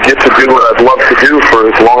to get to do what I've loved to do for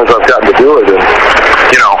as long as I've gotten to do it. And,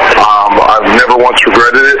 you know, I've never once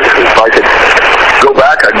regretted it. If I could go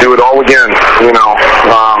back, I'd do it all again, you know.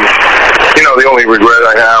 The only regret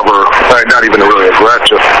I have, or not even really a regret,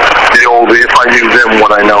 just the old, if I knew then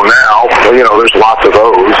what I know now, you know, there's lots of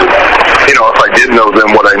those. And, you know, if I did know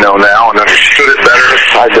then what I know now and understood it better,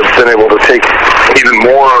 I'd have been able to take even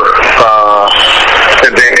more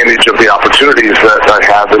advantage of the opportunities that I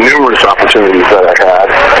had, the numerous opportunities that I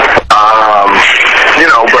had.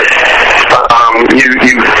 You know, but you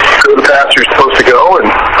go to the path you're supposed to go,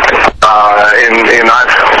 and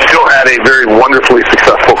I've still had a very wonderfully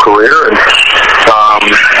successful career, and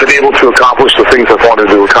been able to accomplish the things I wanted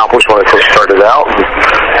to accomplish when I first started out,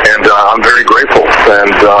 and I'm very grateful. And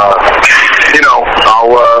you know,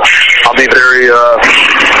 I'll be very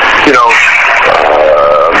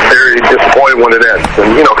very disappointed when it ends,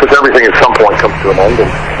 and you know, because everything at some point comes to an end, and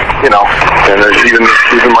you know, and even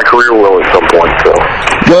my career will at some point. So.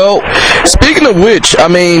 Well, speaking of which, I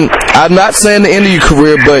mean, I'm not saying the end of your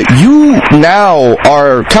career, but you now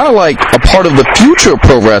are kind of like a part of the future of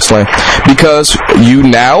pro wrestling, because you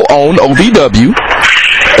now own OVW,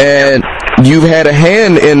 and you've had a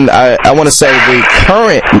hand in, I want to say, the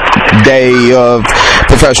current day of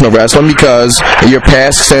professional wrestling, because in your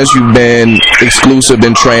past since you've been exclusive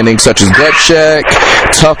in training such as Gut Check,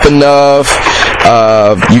 Tough Enough,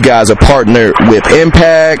 you guys are partnered with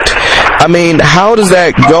Impact. I mean, how does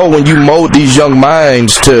that go when you mold these young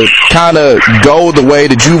minds to kind of go the way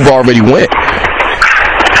that you've already went?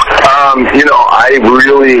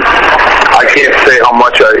 I can't say how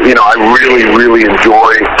much I really, really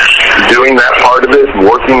enjoy doing that part of it,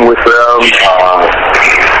 working with them,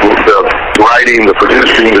 the writing, the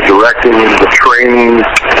producing, the directing, the training,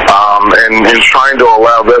 and trying to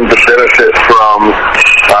allow them to benefit from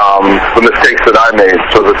the mistakes that I made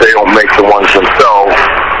so that they don't make the ones themselves,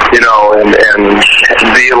 and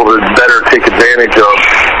be able to better take advantage of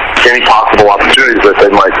any possible opportunities that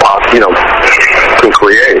they might can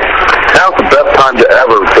create. Now's the best time to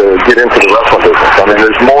ever to get into the wrestling business. I mean,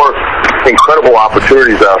 there's more incredible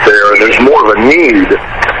opportunities out there, and there's more of a need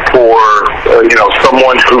for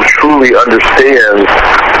someone who truly understands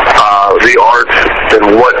the art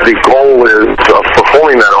and what the goal is of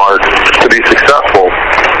performing that art to be successful.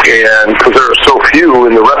 And because there are so few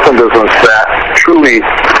in the wrestling business that truly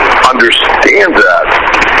understand that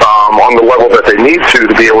on the level that they need to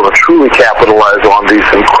be able to truly capitalize on these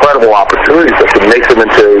incredible opportunities that can make them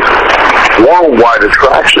into a worldwide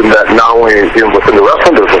attraction that not only within the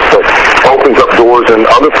wrestling business, but opens up doors in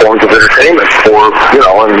other forms of entertainment for,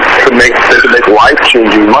 and to make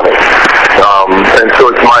life-changing money. And so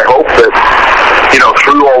it's my hope that,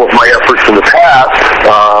 through all of my efforts in the past,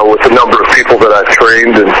 with the number of people that I've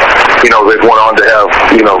trained, and, they've went on to have,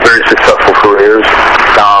 very successful careers.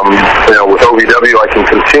 With OVW, I can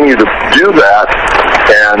continue to do that,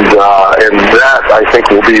 and that, I think,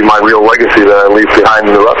 will be my real legacy that I leave behind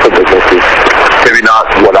in the wrestling business. Maybe not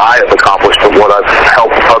what I have accomplished, but what I've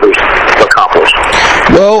helped others accomplish.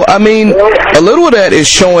 Well, I mean, a little of that is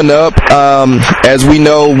showing up. As we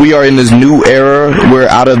know, we are in this new era. We're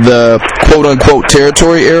out of the quote-unquote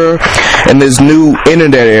territory era and this new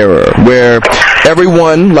internet era where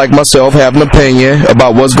everyone, like myself, have an opinion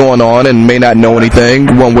about what's going on and may not know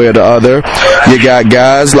anything one way or the other. You got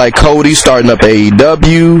guys like Cody starting up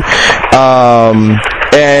AEW,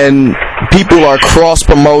 and people are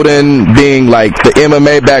cross-promoting, being like the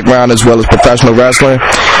MMA background as well as professional wrestling.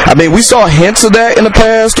 I mean, we saw hints of that in the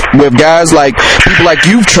past with guys like people like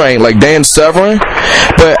you've trained, like Dan Severn.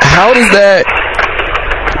 But how does that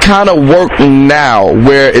kind of work now,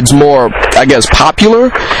 where it's more, I guess,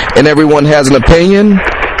 popular and everyone has an opinion?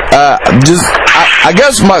 I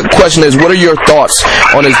guess my question is, what are your thoughts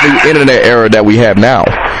on this new internet era that we have now?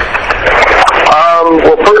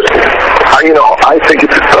 Well, first, I think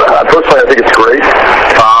it's personally, I think it's great,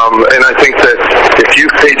 and I think that if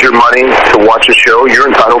you've paid your money to watch a show, you're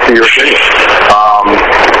entitled to your opinion.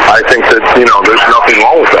 I think that there's nothing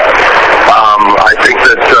wrong with that. I think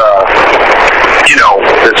that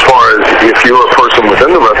as far as if you're a person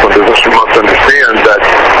within the wrestling business, you must understand that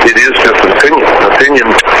it is just an opinion. An opinion,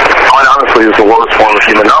 quite honestly, is the lowest form of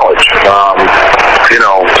human knowledge.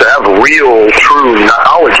 To have real, true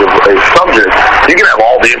knowledge of a subject, you can have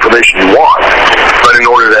all the information you want, but in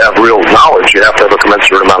order to have real knowledge, you have to have a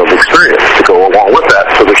commensurate amount of experience to go along with that,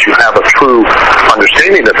 so that you have a true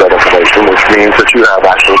understanding of that information, which means that you have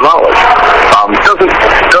actual knowledge. Doesn't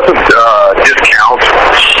discount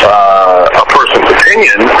a person's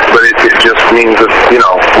opinion, but it just means that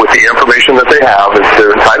with the information that they have,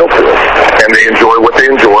 they're entitled to it, and they enjoy what they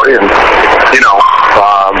enjoy, and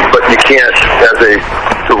but you can't, as a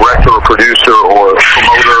director or producer or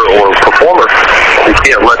promoter or performer, you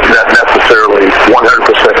can't let that necessarily 100%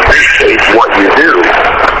 dictate what you do.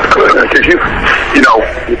 Because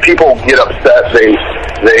people get upset.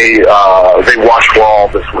 They watch Raw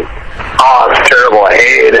this week. Oh, it's terrible. I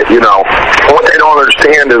hate it. What they don't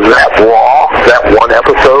understand is that Raw, that one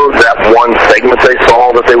episode, that one segment they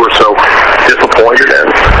saw that they were so disappointed in,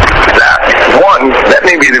 that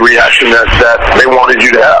may be the reaction that they wanted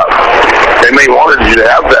you to have. They may wanted you to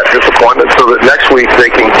have that disappointment so that next week they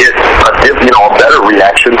can get a better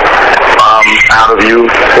reaction out of you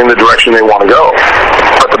in the direction they want to go.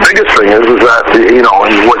 But the biggest thing is that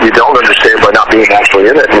and what you don't understand by not being actually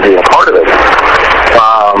in it and being a part of it,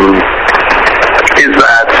 is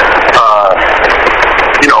that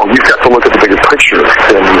you've got to look at the bigger picture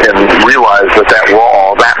and realize that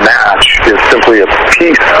Raw, that match, is simply a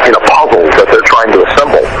piece in a puzzle that they're trying to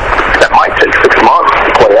assemble that might take 6 months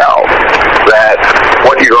to play out. That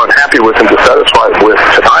what you're unhappy with and dissatisfied with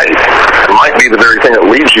tonight might be the very thing that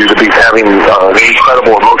leads you to be having an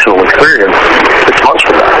incredible emotional experience 6 months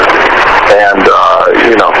from now. And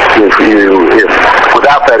if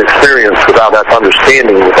without that experience, without that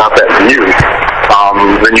understanding, without that view,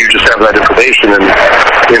 then you just have that information, and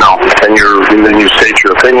and then you state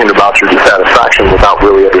your opinion about your dissatisfaction without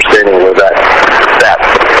really understanding where that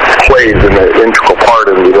plays in the integral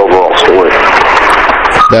part of the overall story.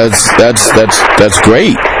 That's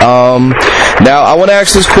great. Now I want to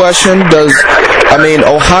ask this question: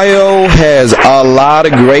 Ohio has a lot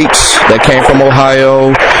of greats that came from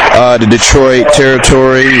Ohio, the Detroit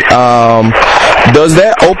territory. Does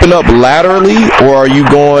that open up laterally, or are you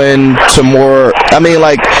going to more?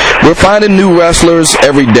 We're finding new wrestlers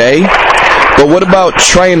every day. But what about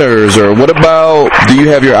trainers, or what about, do you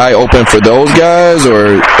have your eye open for those guys,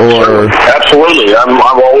 or? Absolutely. I'm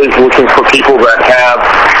always looking for people that have,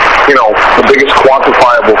 the biggest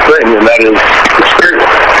quantifiable thing, and that is experience.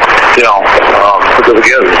 Because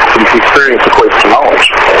again, experience equates to knowledge.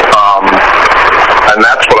 And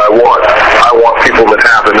that's what I want. I want people that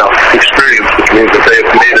have enough experience, which means that they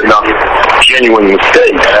have made enough genuine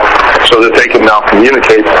mistakes so that they can now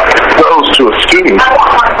communicate those to a student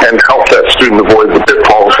and help that student avoid the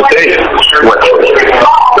pitfalls that they went through. It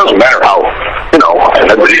doesn't matter how,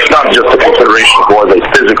 it's not just a consideration of whether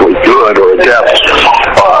they're physically good or adept.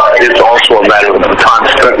 It's also a matter of the time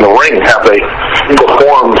spent in the ring. Have they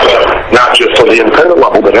performed, not just on the independent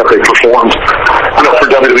level, but have they performed, for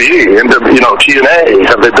WWE and, TNA?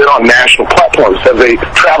 Have they been on national platforms? Have they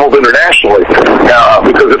traveled internationally?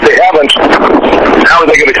 Because if they haven't, how are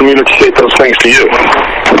they going to communicate those things to you?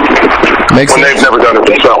 When they've never done it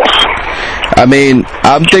themselves.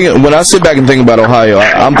 I'm thinking, when I sit back and think about Ohio,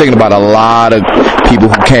 I'm thinking about a lot of people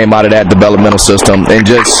who came out of that developmental system and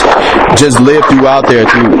just lived throughout there.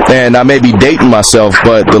 And I may be dating myself,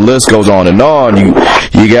 but the list goes on and on.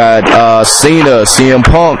 You got Cena, CM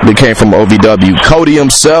Punk that came from OVW, Cody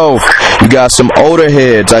himself. You got some older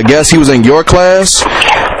heads. I guess he was in your class.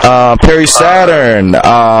 Perry Saturn.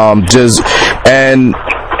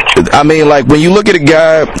 When you look at a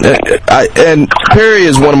guy, and Perry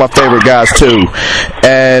is one of my favorite guys too,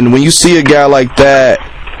 and when you see a guy like that,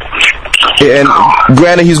 and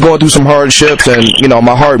granted he's going through some hardships, and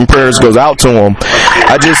my heart and prayers goes out to him,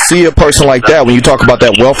 I just see a person like that, when you talk about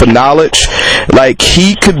that wealth of knowledge,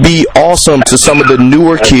 he could be awesome to some of the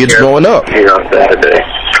newer kids growing up.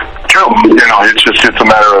 True. It's a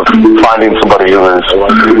matter of finding somebody who is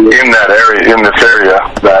in that area, in this area,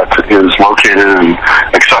 that is located and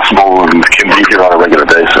accessible and can be here on a regular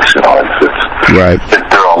basis. Right.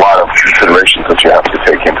 There are a lot of considerations that you have to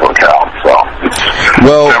take into account. So it's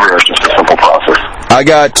never just a simple process. I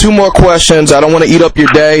got two more questions. I don't want to eat up your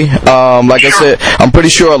day. I said, I'm pretty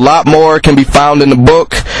sure a lot more can be found in the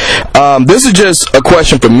book. This is just a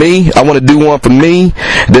question for me. I want to do one for me.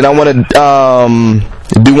 Then I want to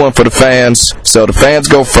do one for the fans. So the fans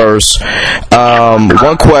go first.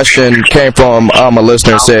 One question came from a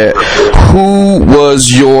listener and said, who was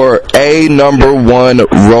your number one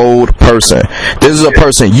road person? This is a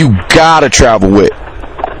person you gotta travel with,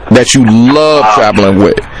 that you love traveling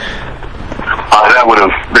with. That would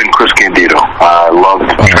have been Chris Candido. I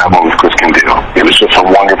loved traveling with Chris Candido. He was just a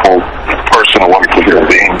wonderful person, a wonderful human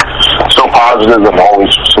being. So positive and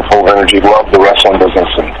always so full of energy. Loved the wrestling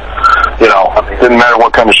business, and it didn't matter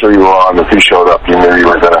what kind of show you were on. If you showed up, you knew it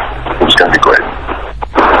was gonna be great.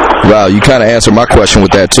 Wow, you kind of answered my question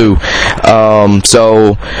with that too.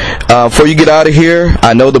 Before you get out of here,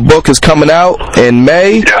 I know the book is coming out in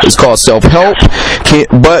May. Yes. It's called Self-Help.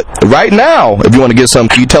 But right now, if you want to get some,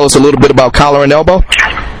 can you tell us a little bit about Collar and Elbow?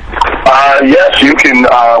 Yes, you can.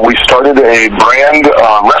 We started a brand,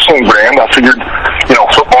 wrestling brand. I figured,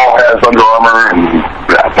 football has Under Armour and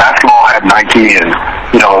basketball had Nike, and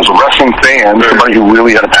as a wrestling fan, somebody who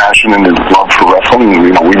really had a passion and a love for wrestling,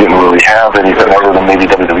 we didn't really have anything other than maybe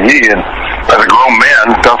WWE. And as a grown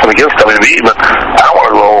man, nothing against WWE, but I don't want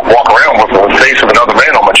to walk around with the face of another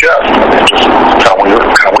man on my chest. It's just kind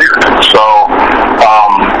of weird. So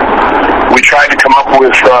we tried to come up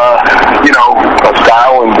with, a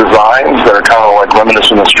style and designs that are kind of like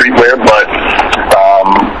reminiscent of streetwear, but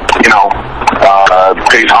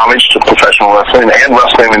pays homage to professional wrestling and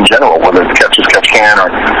wrestling in general, whether it's catch as catch can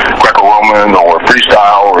or Greco-Roman or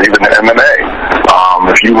freestyle or even MMA.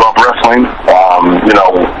 If you love wrestling,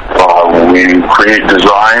 we create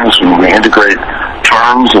designs and we integrate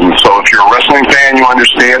terms, and so if you're a wrestling fan, you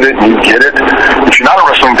understand it and you get it. If you're not a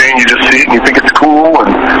wrestling fan, you just see it and you think it's cool,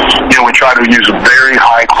 and we try to use very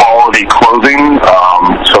high quality clothing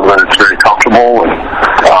so that it's very comfortable,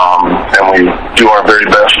 and we do our very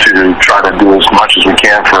best to try to do as much as we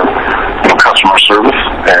can for customer service,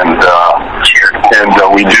 and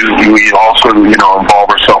we also involve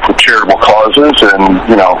ourselves with charitable causes, and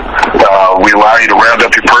we allow you to round up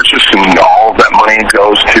your purchase, and all of that money goes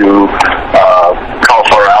to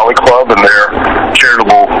Cauliflower Alley Club and their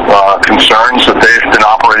charitable concerns that they've been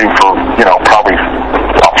operating for, probably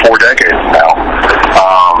about 4 decades now.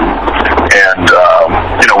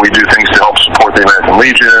 We do things to help support the American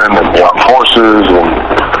Legion and the Armed Forces and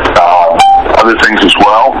other things as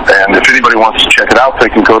well. And if anybody wants to check it out, they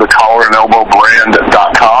can go to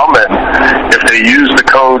collarandelbowbrand.com, and if they use the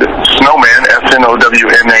code SNOWMAN,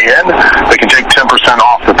 SNOWMAN, they can take 10%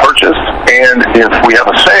 off the purchase. And if we have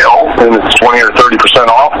a sale, and it's 20 or 30%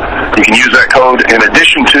 off, you can use that code in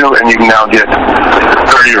addition to, and you can now get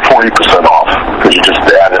 30 or 40% off because you just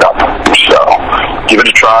add it up. So give it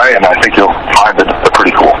a try, and I think you'll find it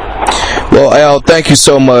pretty cool. Well, Al, thank you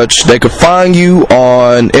so much. They could find you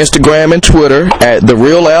on Instagram and Twitter at The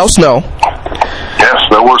Real Al Snow. Yes,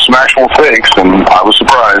 there were some actual fakes, and I was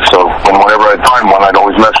surprised. So whenever I'd find one, I'd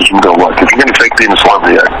always message them and go, look, if you're going to fake being a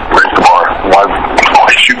celebrity, I'd raise the bar. Why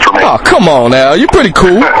shoot for me? Oh, come on, Al. You're pretty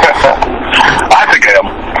cool. I think I am.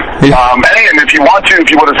 And if you want to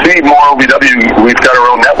see more OVW, we've got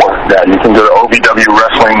our own network now. You can go to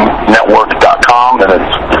OVWWrestlingNetwork.com, and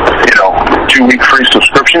it's 2-week free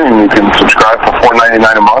subscription, and you can subscribe for $4.99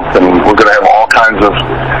 a month. And we're going to have all kinds of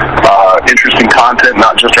interesting content,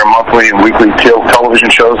 not just our monthly and weekly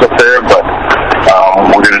television shows up there, but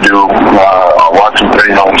we're going to do lots of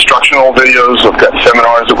instructional videos. We've got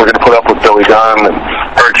seminars that we're going to put up with Billy Gunn and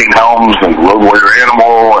Hurricane Helms and Road Warrior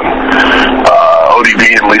Animal and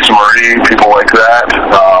ODB and Lisa Marie, people like that.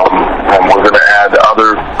 And we're going to add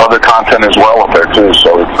other content as well up there too.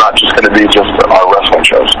 So it's not just going to be just our wrestling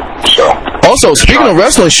shows. So also, speaking of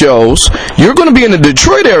wrestling shows, you're going to be in the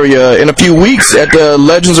Detroit area in a few weeks at the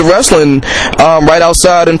Legends of Wrestling right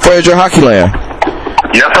outside in Fraser Hockeyland.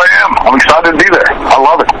 Yes, I am. I'm excited to be there. I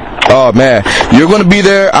love it. Oh, man. You're going to be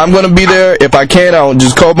there. I'm going to be there. If I can, I'll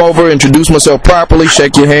just come over, introduce myself properly,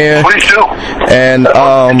 shake your hand. Please do. And,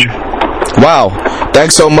 wow.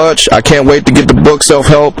 Thanks so much. I can't wait to get the book,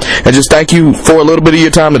 Self-Help. And just thank you for a little bit of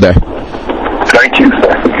your time today. Thank you,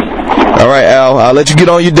 sir. All right, Al. I'll let you get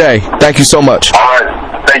on your day. Thank you so much. All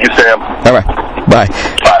right. Thank you, Sam. All right. Bye.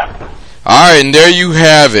 Bye. All right, and there you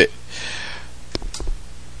have it.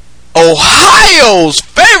 Ohio's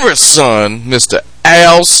favorite son, Mr.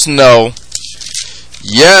 Al Snow.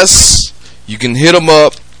 Yes, you can hit him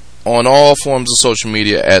up on all forms of social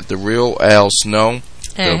media at The Real Al Snow.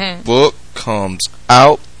 The book comes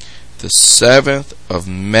out the 7th of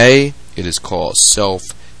May. It is called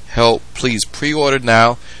Self-Help. Please pre-order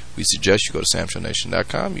now. We suggest you go to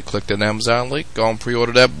SamShowNation.com. You click that Amazon link. Go and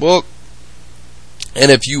pre-order that book.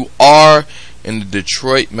 And if you are in the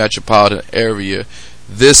Detroit metropolitan area,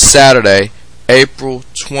 this Saturday, April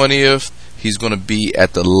 20th, he's going to be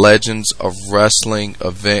at the Legends of Wrestling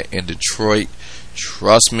event in Detroit.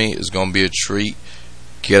 Trust me, it's going to be a treat.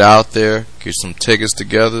 Get out there, get some tickets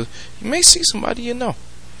together. You may see somebody you know.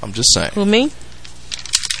 I'm just saying. Who, me?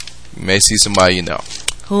 You may see somebody you know.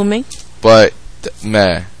 Who, me? But,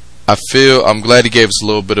 man, I'm glad he gave us a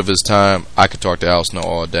little bit of his time. I could talk to Al Snow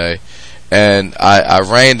all day. And I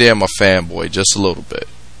reined in my fanboy just a little bit.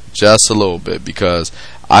 Just a little bit, because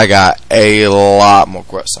I got a lot more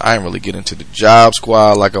questions. I didn't really get into the job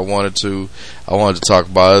squad like I wanted to. I wanted to talk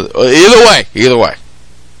about it. Either way.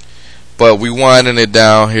 But we winding it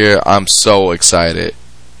down here. I'm so excited.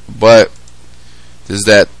 But this is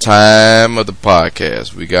that time of the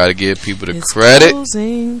podcast. We got to give people the credit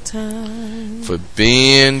for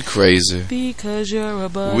being crazy. Because you're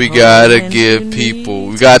above. We got to give people.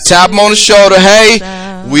 We got to tap them on the shoulder. Hey,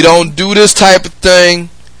 we don't do this type of thing.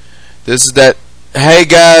 This is that, hey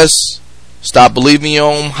guys, stop believing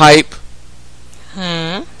your own hype.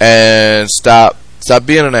 And stop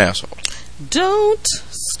being an asshole. Don't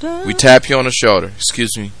stop. We tap you on the shoulder.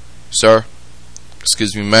 Excuse me, sir.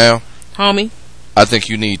 Excuse me, ma'am. Homie. I think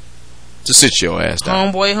you need to sit your ass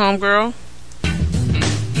down. Homeboy, homegirl.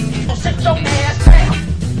 Sit your ass down.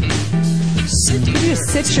 You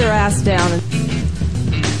sit your ass down.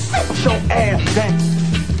 Sit your ass down.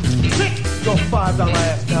 Sit your $5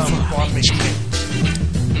 ass down before I make change.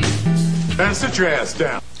 Man, sit your ass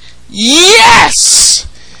down. Yes!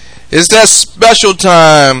 It's that special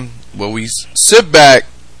time where we sit back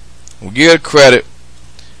and give credit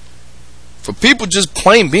for people just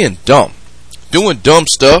plain being dumb. Doing dumb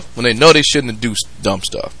stuff when they know they shouldn't do dumb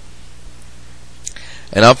stuff.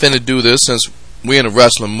 And I'm finna do this since we in a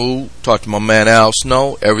wrestling mood. Talk to my man Al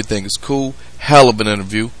Snow. Everything is cool. Hell of an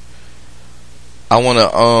interview. I want to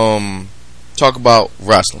talk about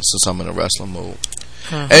wrestling since I'm in a wrestling mood.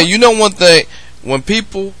 And you know one thing, when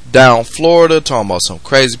people down Florida talking about some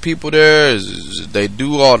crazy people there, they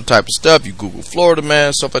do all the type of stuff. You Google Florida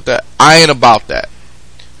man, stuff like that. I ain't about that,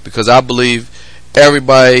 because I believe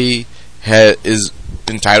everybody is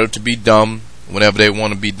entitled to be dumb whenever they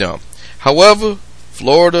want to be dumb. However,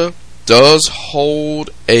 Florida does hold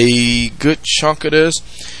a good chunk of this.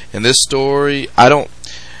 And this story,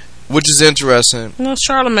 which is interesting. No,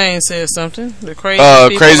 Charlemagne said something. The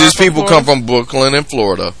craziest people come from Brooklyn in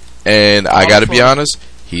Florida. And I gotta be honest,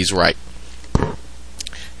 he's right.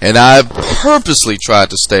 And I've purposely tried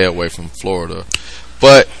to stay away from Florida.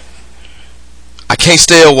 But I can't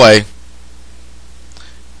stay away.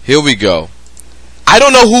 Here we go. I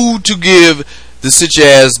don't know who to give the sit your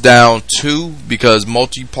ass down to because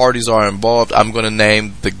multi-parties are involved. I'm going to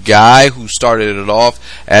name the guy who started it off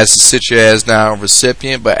as the sit your ass down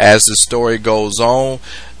recipient, but as the story goes on,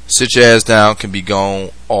 sit your ass down can be gone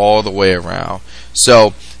all the way around.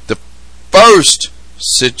 So the only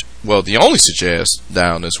sit your ass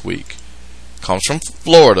down this week comes from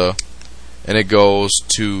Florida, and it goes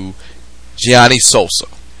to Gianni Sosa.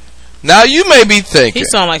 Now you may be thinking, he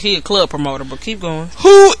sound like he a club promoter, but keep going.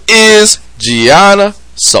 Who is Gianni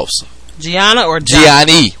Sosa? Gianna or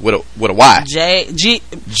Gianni with a Y? G-I-A.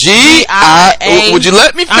 Would you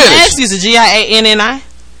let me finish? I'm asking you, is it G-I-A-N-N-I?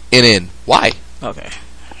 N-N-Y. Okay.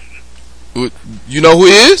 You know who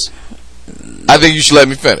he is? I think you should let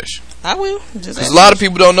me finish. I will. Because a lot of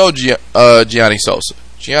people don't know Gianni Sosa.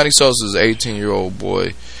 Gianni Sosa is an 18-year-old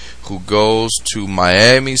boy who goes to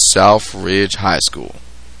Miami South Ridge High School.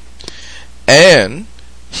 And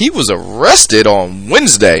he was arrested on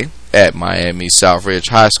Wednesday at Miami South Ridge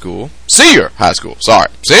High School. Senior High School.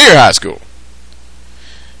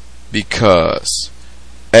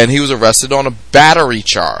 And he was arrested on a battery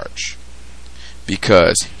charge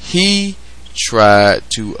because he tried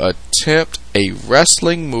to attempt a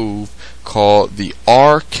wrestling move called the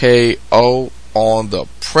RKO on the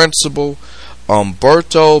principal,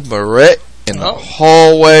 Humberto Miret, in the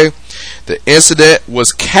hallway. The incident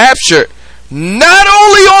was captured not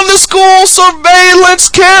only on the school surveillance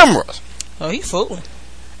cameras. Oh, he fooling.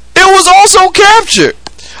 It was also captured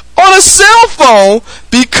on a cell phone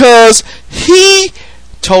because he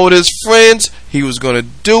told his friends he was going to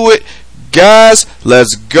do it. Guys,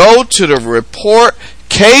 let's go to the report.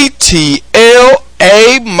 KTLA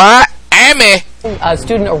Miami. A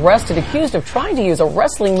student arrested accused of trying to use a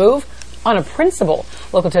wrestling move on a principal.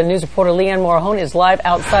 Local 10 News reporter Leanne Morahone is live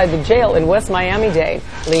outside the jail in West Miami-Dade.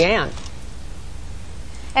 Leanne.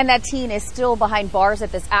 And that teen is still behind bars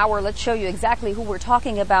at this hour. Let's show you exactly who we're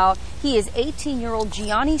talking about. He is 18-year-old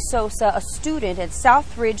Gianni Sosa, a student at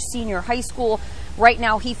Southridge Senior High School. Right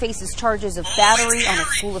now, he faces charges of battery on a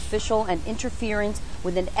school official and interference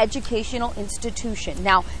with an educational institution.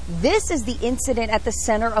 Now, this is the incident at the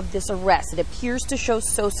center of this arrest. It appears to show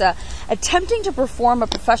Sosa attempting to perform a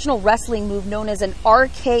professional wrestling move known as an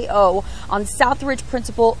RKO on Southridge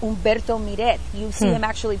principal Humberto Miret. You see him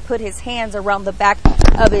actually put his hands around the back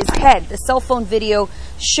of his head. The cell phone video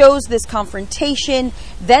shows this confrontation.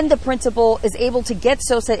 Then the principal is able to get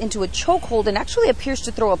Sosa into a chokehold and actually appears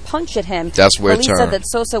to throw a punch at him. That's where Police said that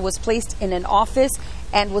Sosa was placed in an office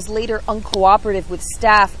and was later uncooperative with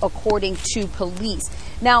staff, according to police.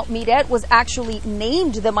 Now, Miret was actually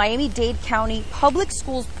named the Miami-Dade County Public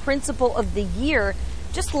Schools Principal of the Year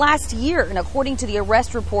just last year. And according to the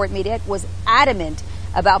arrest report, Miret was adamant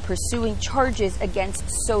about pursuing charges against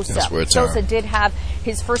Sosa. Sosa did have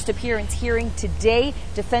his first appearance hearing today,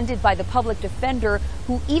 defended by the public defender,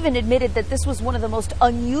 who even admitted that this was one of the most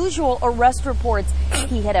unusual arrest reports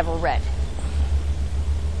he had ever read.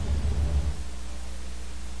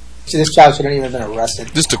 This child shouldn't even have been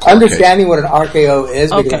arrested. Just understanding what an RKO is,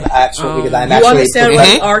 because I'm actually, because I'm actually. You understand what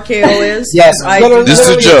an RKO is? Yes. This is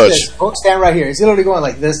the judge. Stand right here. He's literally going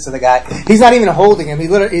like this to the guy. He's not even holding him. He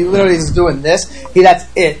literally is doing this. That's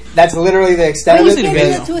it. That's literally the extent of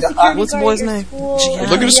it. What's the boy's name? Look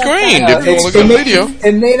at the screen. If you look at the video,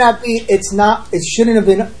 it may not be. It's not. It shouldn't have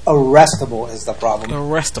been arrestable. Is the problem?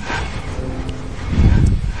 Arrestable.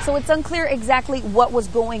 So it's unclear exactly what was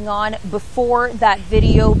going on before that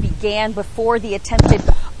video began, before the attempted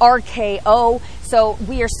RKO. So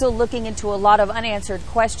we are still looking into a lot of unanswered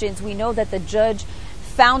questions. We know that the judge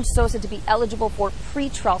found Sosa to be eligible for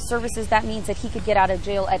pretrial services. That means that he could get out of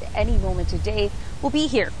jail at any moment today. We'll be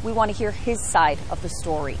here. We want to hear his side of the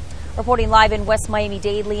story. Reporting live in West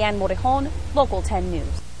Miami-Dade, Leanne Morahone, Local 10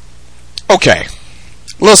 News. Okay,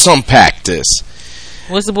 let's unpack this.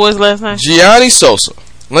 What's the boy's last name? Gianni Sosa.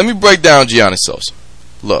 Let me break down Gianni Sosa.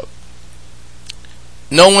 Look,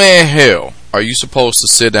 nowhere in hell are you supposed to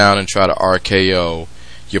sit down and try to RKO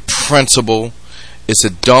your principal. It's a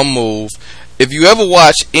dumb move. If you ever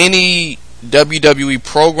watch any WWE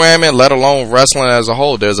programming, let alone wrestling as a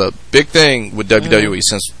whole, there's a big thing with WWE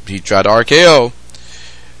since he tried to RKO.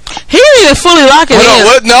 He didn't even fully lock it in.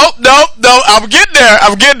 What? Nope. I'm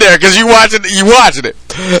getting there because you watching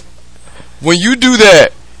it. When you do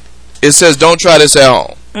that, it says don't try this at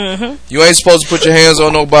home. Mm-hmm. You ain't supposed to put your hands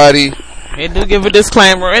on nobody. They do give a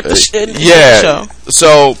disclaimer at the show.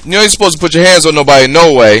 So you ain't supposed to put your hands on nobody,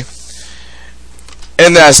 no way.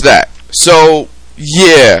 And that's that. So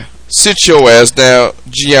yeah, sit your ass down,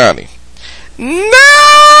 Gianni.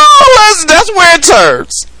 Now that's where it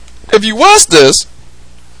turns. If you watch this,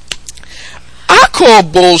 I call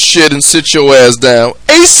bullshit and sit your ass down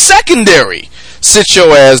a secondary sit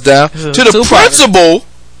your ass down to the principal,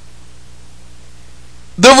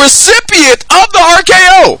 the recipient of the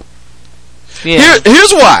RKO. Yeah.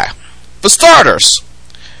 Here's why. For starters,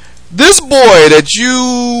 this boy that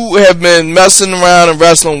you have been messing around and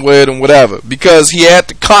wrestling with and whatever, because he had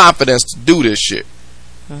the confidence to do this shit.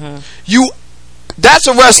 Mm-hmm. That's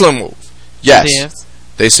a wrestling move. Yes.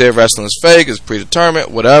 They say wrestling is fake, it's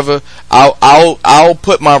predetermined, whatever. I'll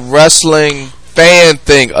put my wrestling fan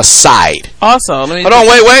thing aside. Also, let me hold on,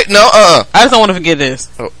 wait, no, I just don't want to forget this.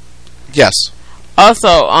 Oh, yes.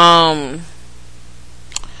 Also,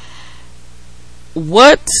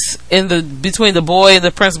 what's between the boy and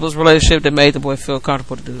the principal's relationship that made the boy feel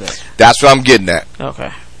comfortable to do that? That's what I'm getting at.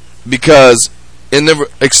 Okay. Because in the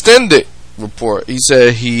extended report, he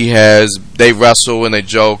said they wrestle and they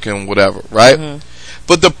joke and whatever, right? Mm-hmm.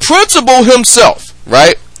 But the principal himself,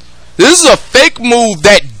 right? This is a fake move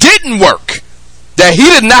that didn't work, that he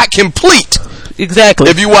did not complete. Exactly.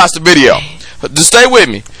 If you watch the video, just stay with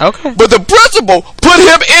me. Okay. But the principal put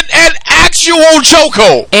him in an actual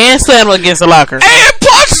chokehold and slammed him against the locker and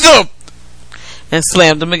punched him and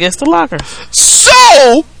slammed him against the locker.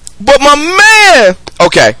 So, but my man,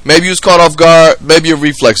 okay, maybe he was caught off guard. Maybe a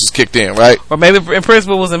reflexes kicked in, right? Or maybe the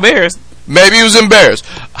principal was embarrassed. Maybe he was embarrassed.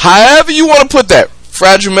 However you want to put that.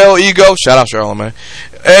 Fragile male ego. Shout out Charlamagne.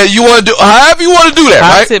 You want to do however you want to do that,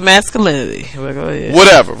 right? Toxic masculinity.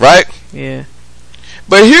 Whatever, right? Yeah.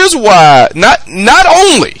 But here's why. Not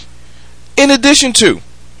only, in addition to,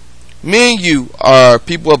 me and you are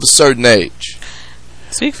people of a certain age.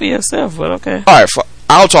 Speak for yourself, but okay. All right,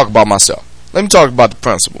 I'll talk about myself. Let me talk about the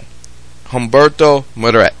principal, Humberto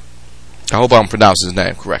Moret. I hope I'm pronouncing his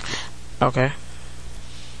name correctly. Okay.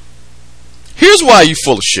 Here's why you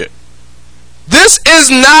full of shit. This is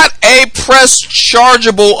not a press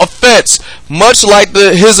chargeable offense, much like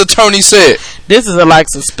his attorney said. This is a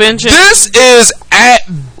suspension. This is at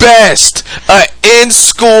best an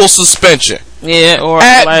in-school suspension. Yeah, or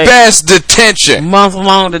at best detention.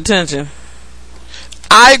 Month-long detention.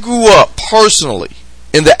 I grew up personally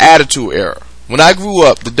in the Attitude Era. When I grew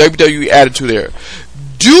up, the WWE Attitude Era.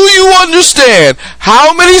 Do you understand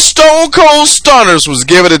how many Stone Cold Stunners was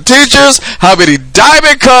given to teachers? How many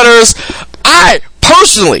diamond cutters? I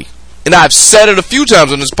personally, and I've said it a few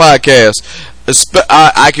times on this podcast,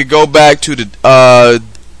 I could go back to the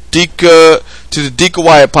Deeka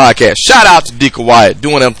Wyatt podcast. Shout out to Deeka Wyatt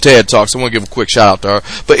doing them TED Talks. I want to give a quick shout out to her.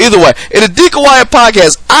 But either way, in the Deeka Wyatt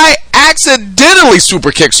podcast, I accidentally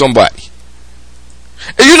super kicked somebody.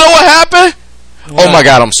 And you know what happened? Yeah. Oh my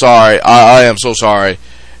God, I'm sorry. I am so sorry.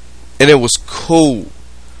 And it was cool.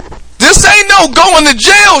 This ain't no going to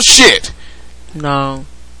jail shit. No.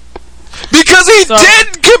 Because he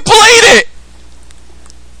didn't complete it.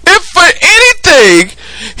 If for anything,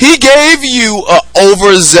 he gave you an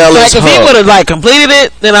overzealous if he would have completed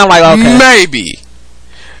it, then I'm like, okay. Maybe.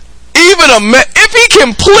 If he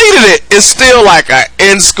completed it, it's still like an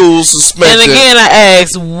in-school suspension. And again, I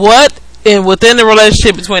asked, what within the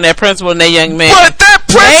relationship between that principal and that young man, but that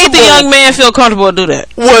principal made the young man feel comfortable to do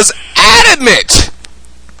that? Was adamant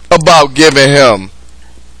about giving him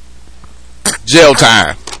jail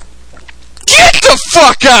time. Get the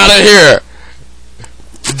fuck out of here.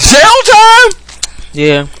 Jail time?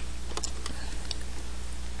 Yeah.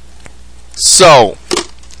 So,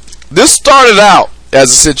 this started out as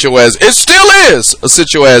a situation. It still is a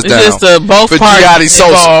situation down. It's just both parties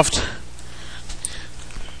involved.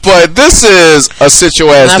 But this is a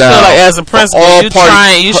situation down. I feel like as a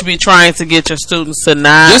principal, you should be trying to get your students to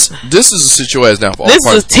not. This is a situation down for all parties.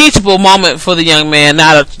 This is a teachable moment for the young man,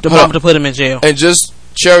 not the moment to put him in jail. And just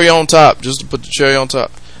cherry on top, just to put the cherry on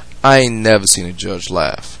top, I ain't never seen a judge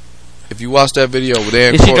laugh. If you watch that video over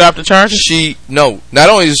there, did she drop the charges? Not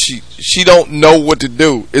only is she don't know what to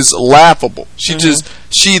do. It's laughable.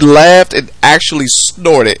 She laughed and actually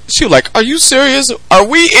snorted. She was like, "Are you serious? Are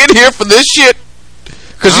we in here for this shit?"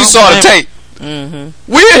 Because you saw the tape.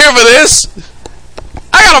 Mm-hmm. We in here for this.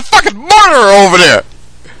 I got a fucking murderer over there.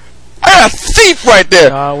 I got a thief right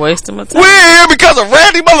there. Wasting my time. We're here because of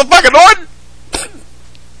Randy motherfucking Orton.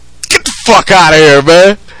 Get the fuck out of here,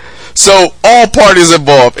 man. So all parties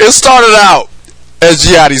involved. It started out as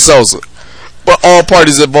Gianni Sosa, but all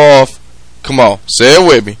parties involved. Come on, say it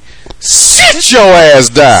with me. Sit your ass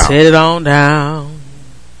down. Sit it on down.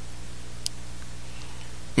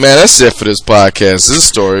 Man, that's it for this podcast. This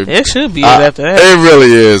story. It should be after that. It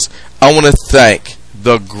really is. I want to thank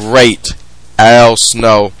the great Al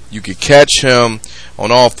Snow. You can catch him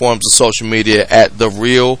on all forms of social media at The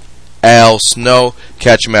Real Al Snow.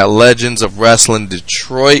 Catch him at Legends of Wrestling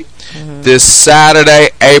Detroit this Saturday,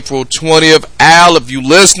 April 20th. Al, if you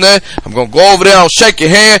listening, I'm going to go over there and shake your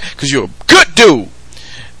hand because you're a good dude.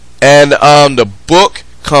 And the book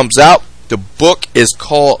comes out. The book is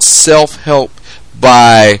called Self-Help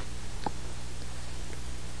by,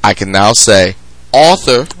 I can now say,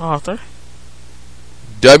 author,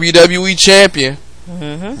 WWE champion,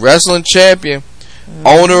 wrestling champion,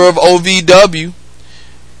 owner of OVW,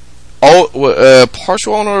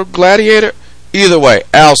 partial owner of Gladiator. Either way,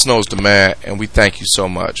 Al Snow's the man, and we thank you so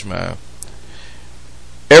much, man.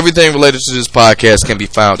 Everything related to this podcast can be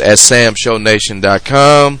found at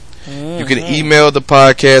samshownation.com. You can email the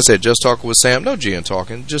podcast at Just Talking with Sam. No G in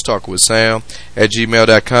talking. Just Talking with Sam at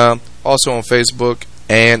gmail.com. Also on Facebook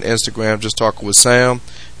and Instagram, Just Talking with Sam.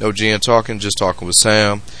 No G in talking. Just Talking with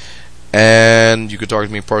Sam. And you can talk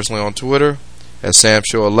to me personally on Twitter at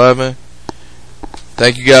SamShow11.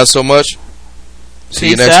 Thank you guys so much.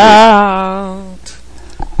 See you next week.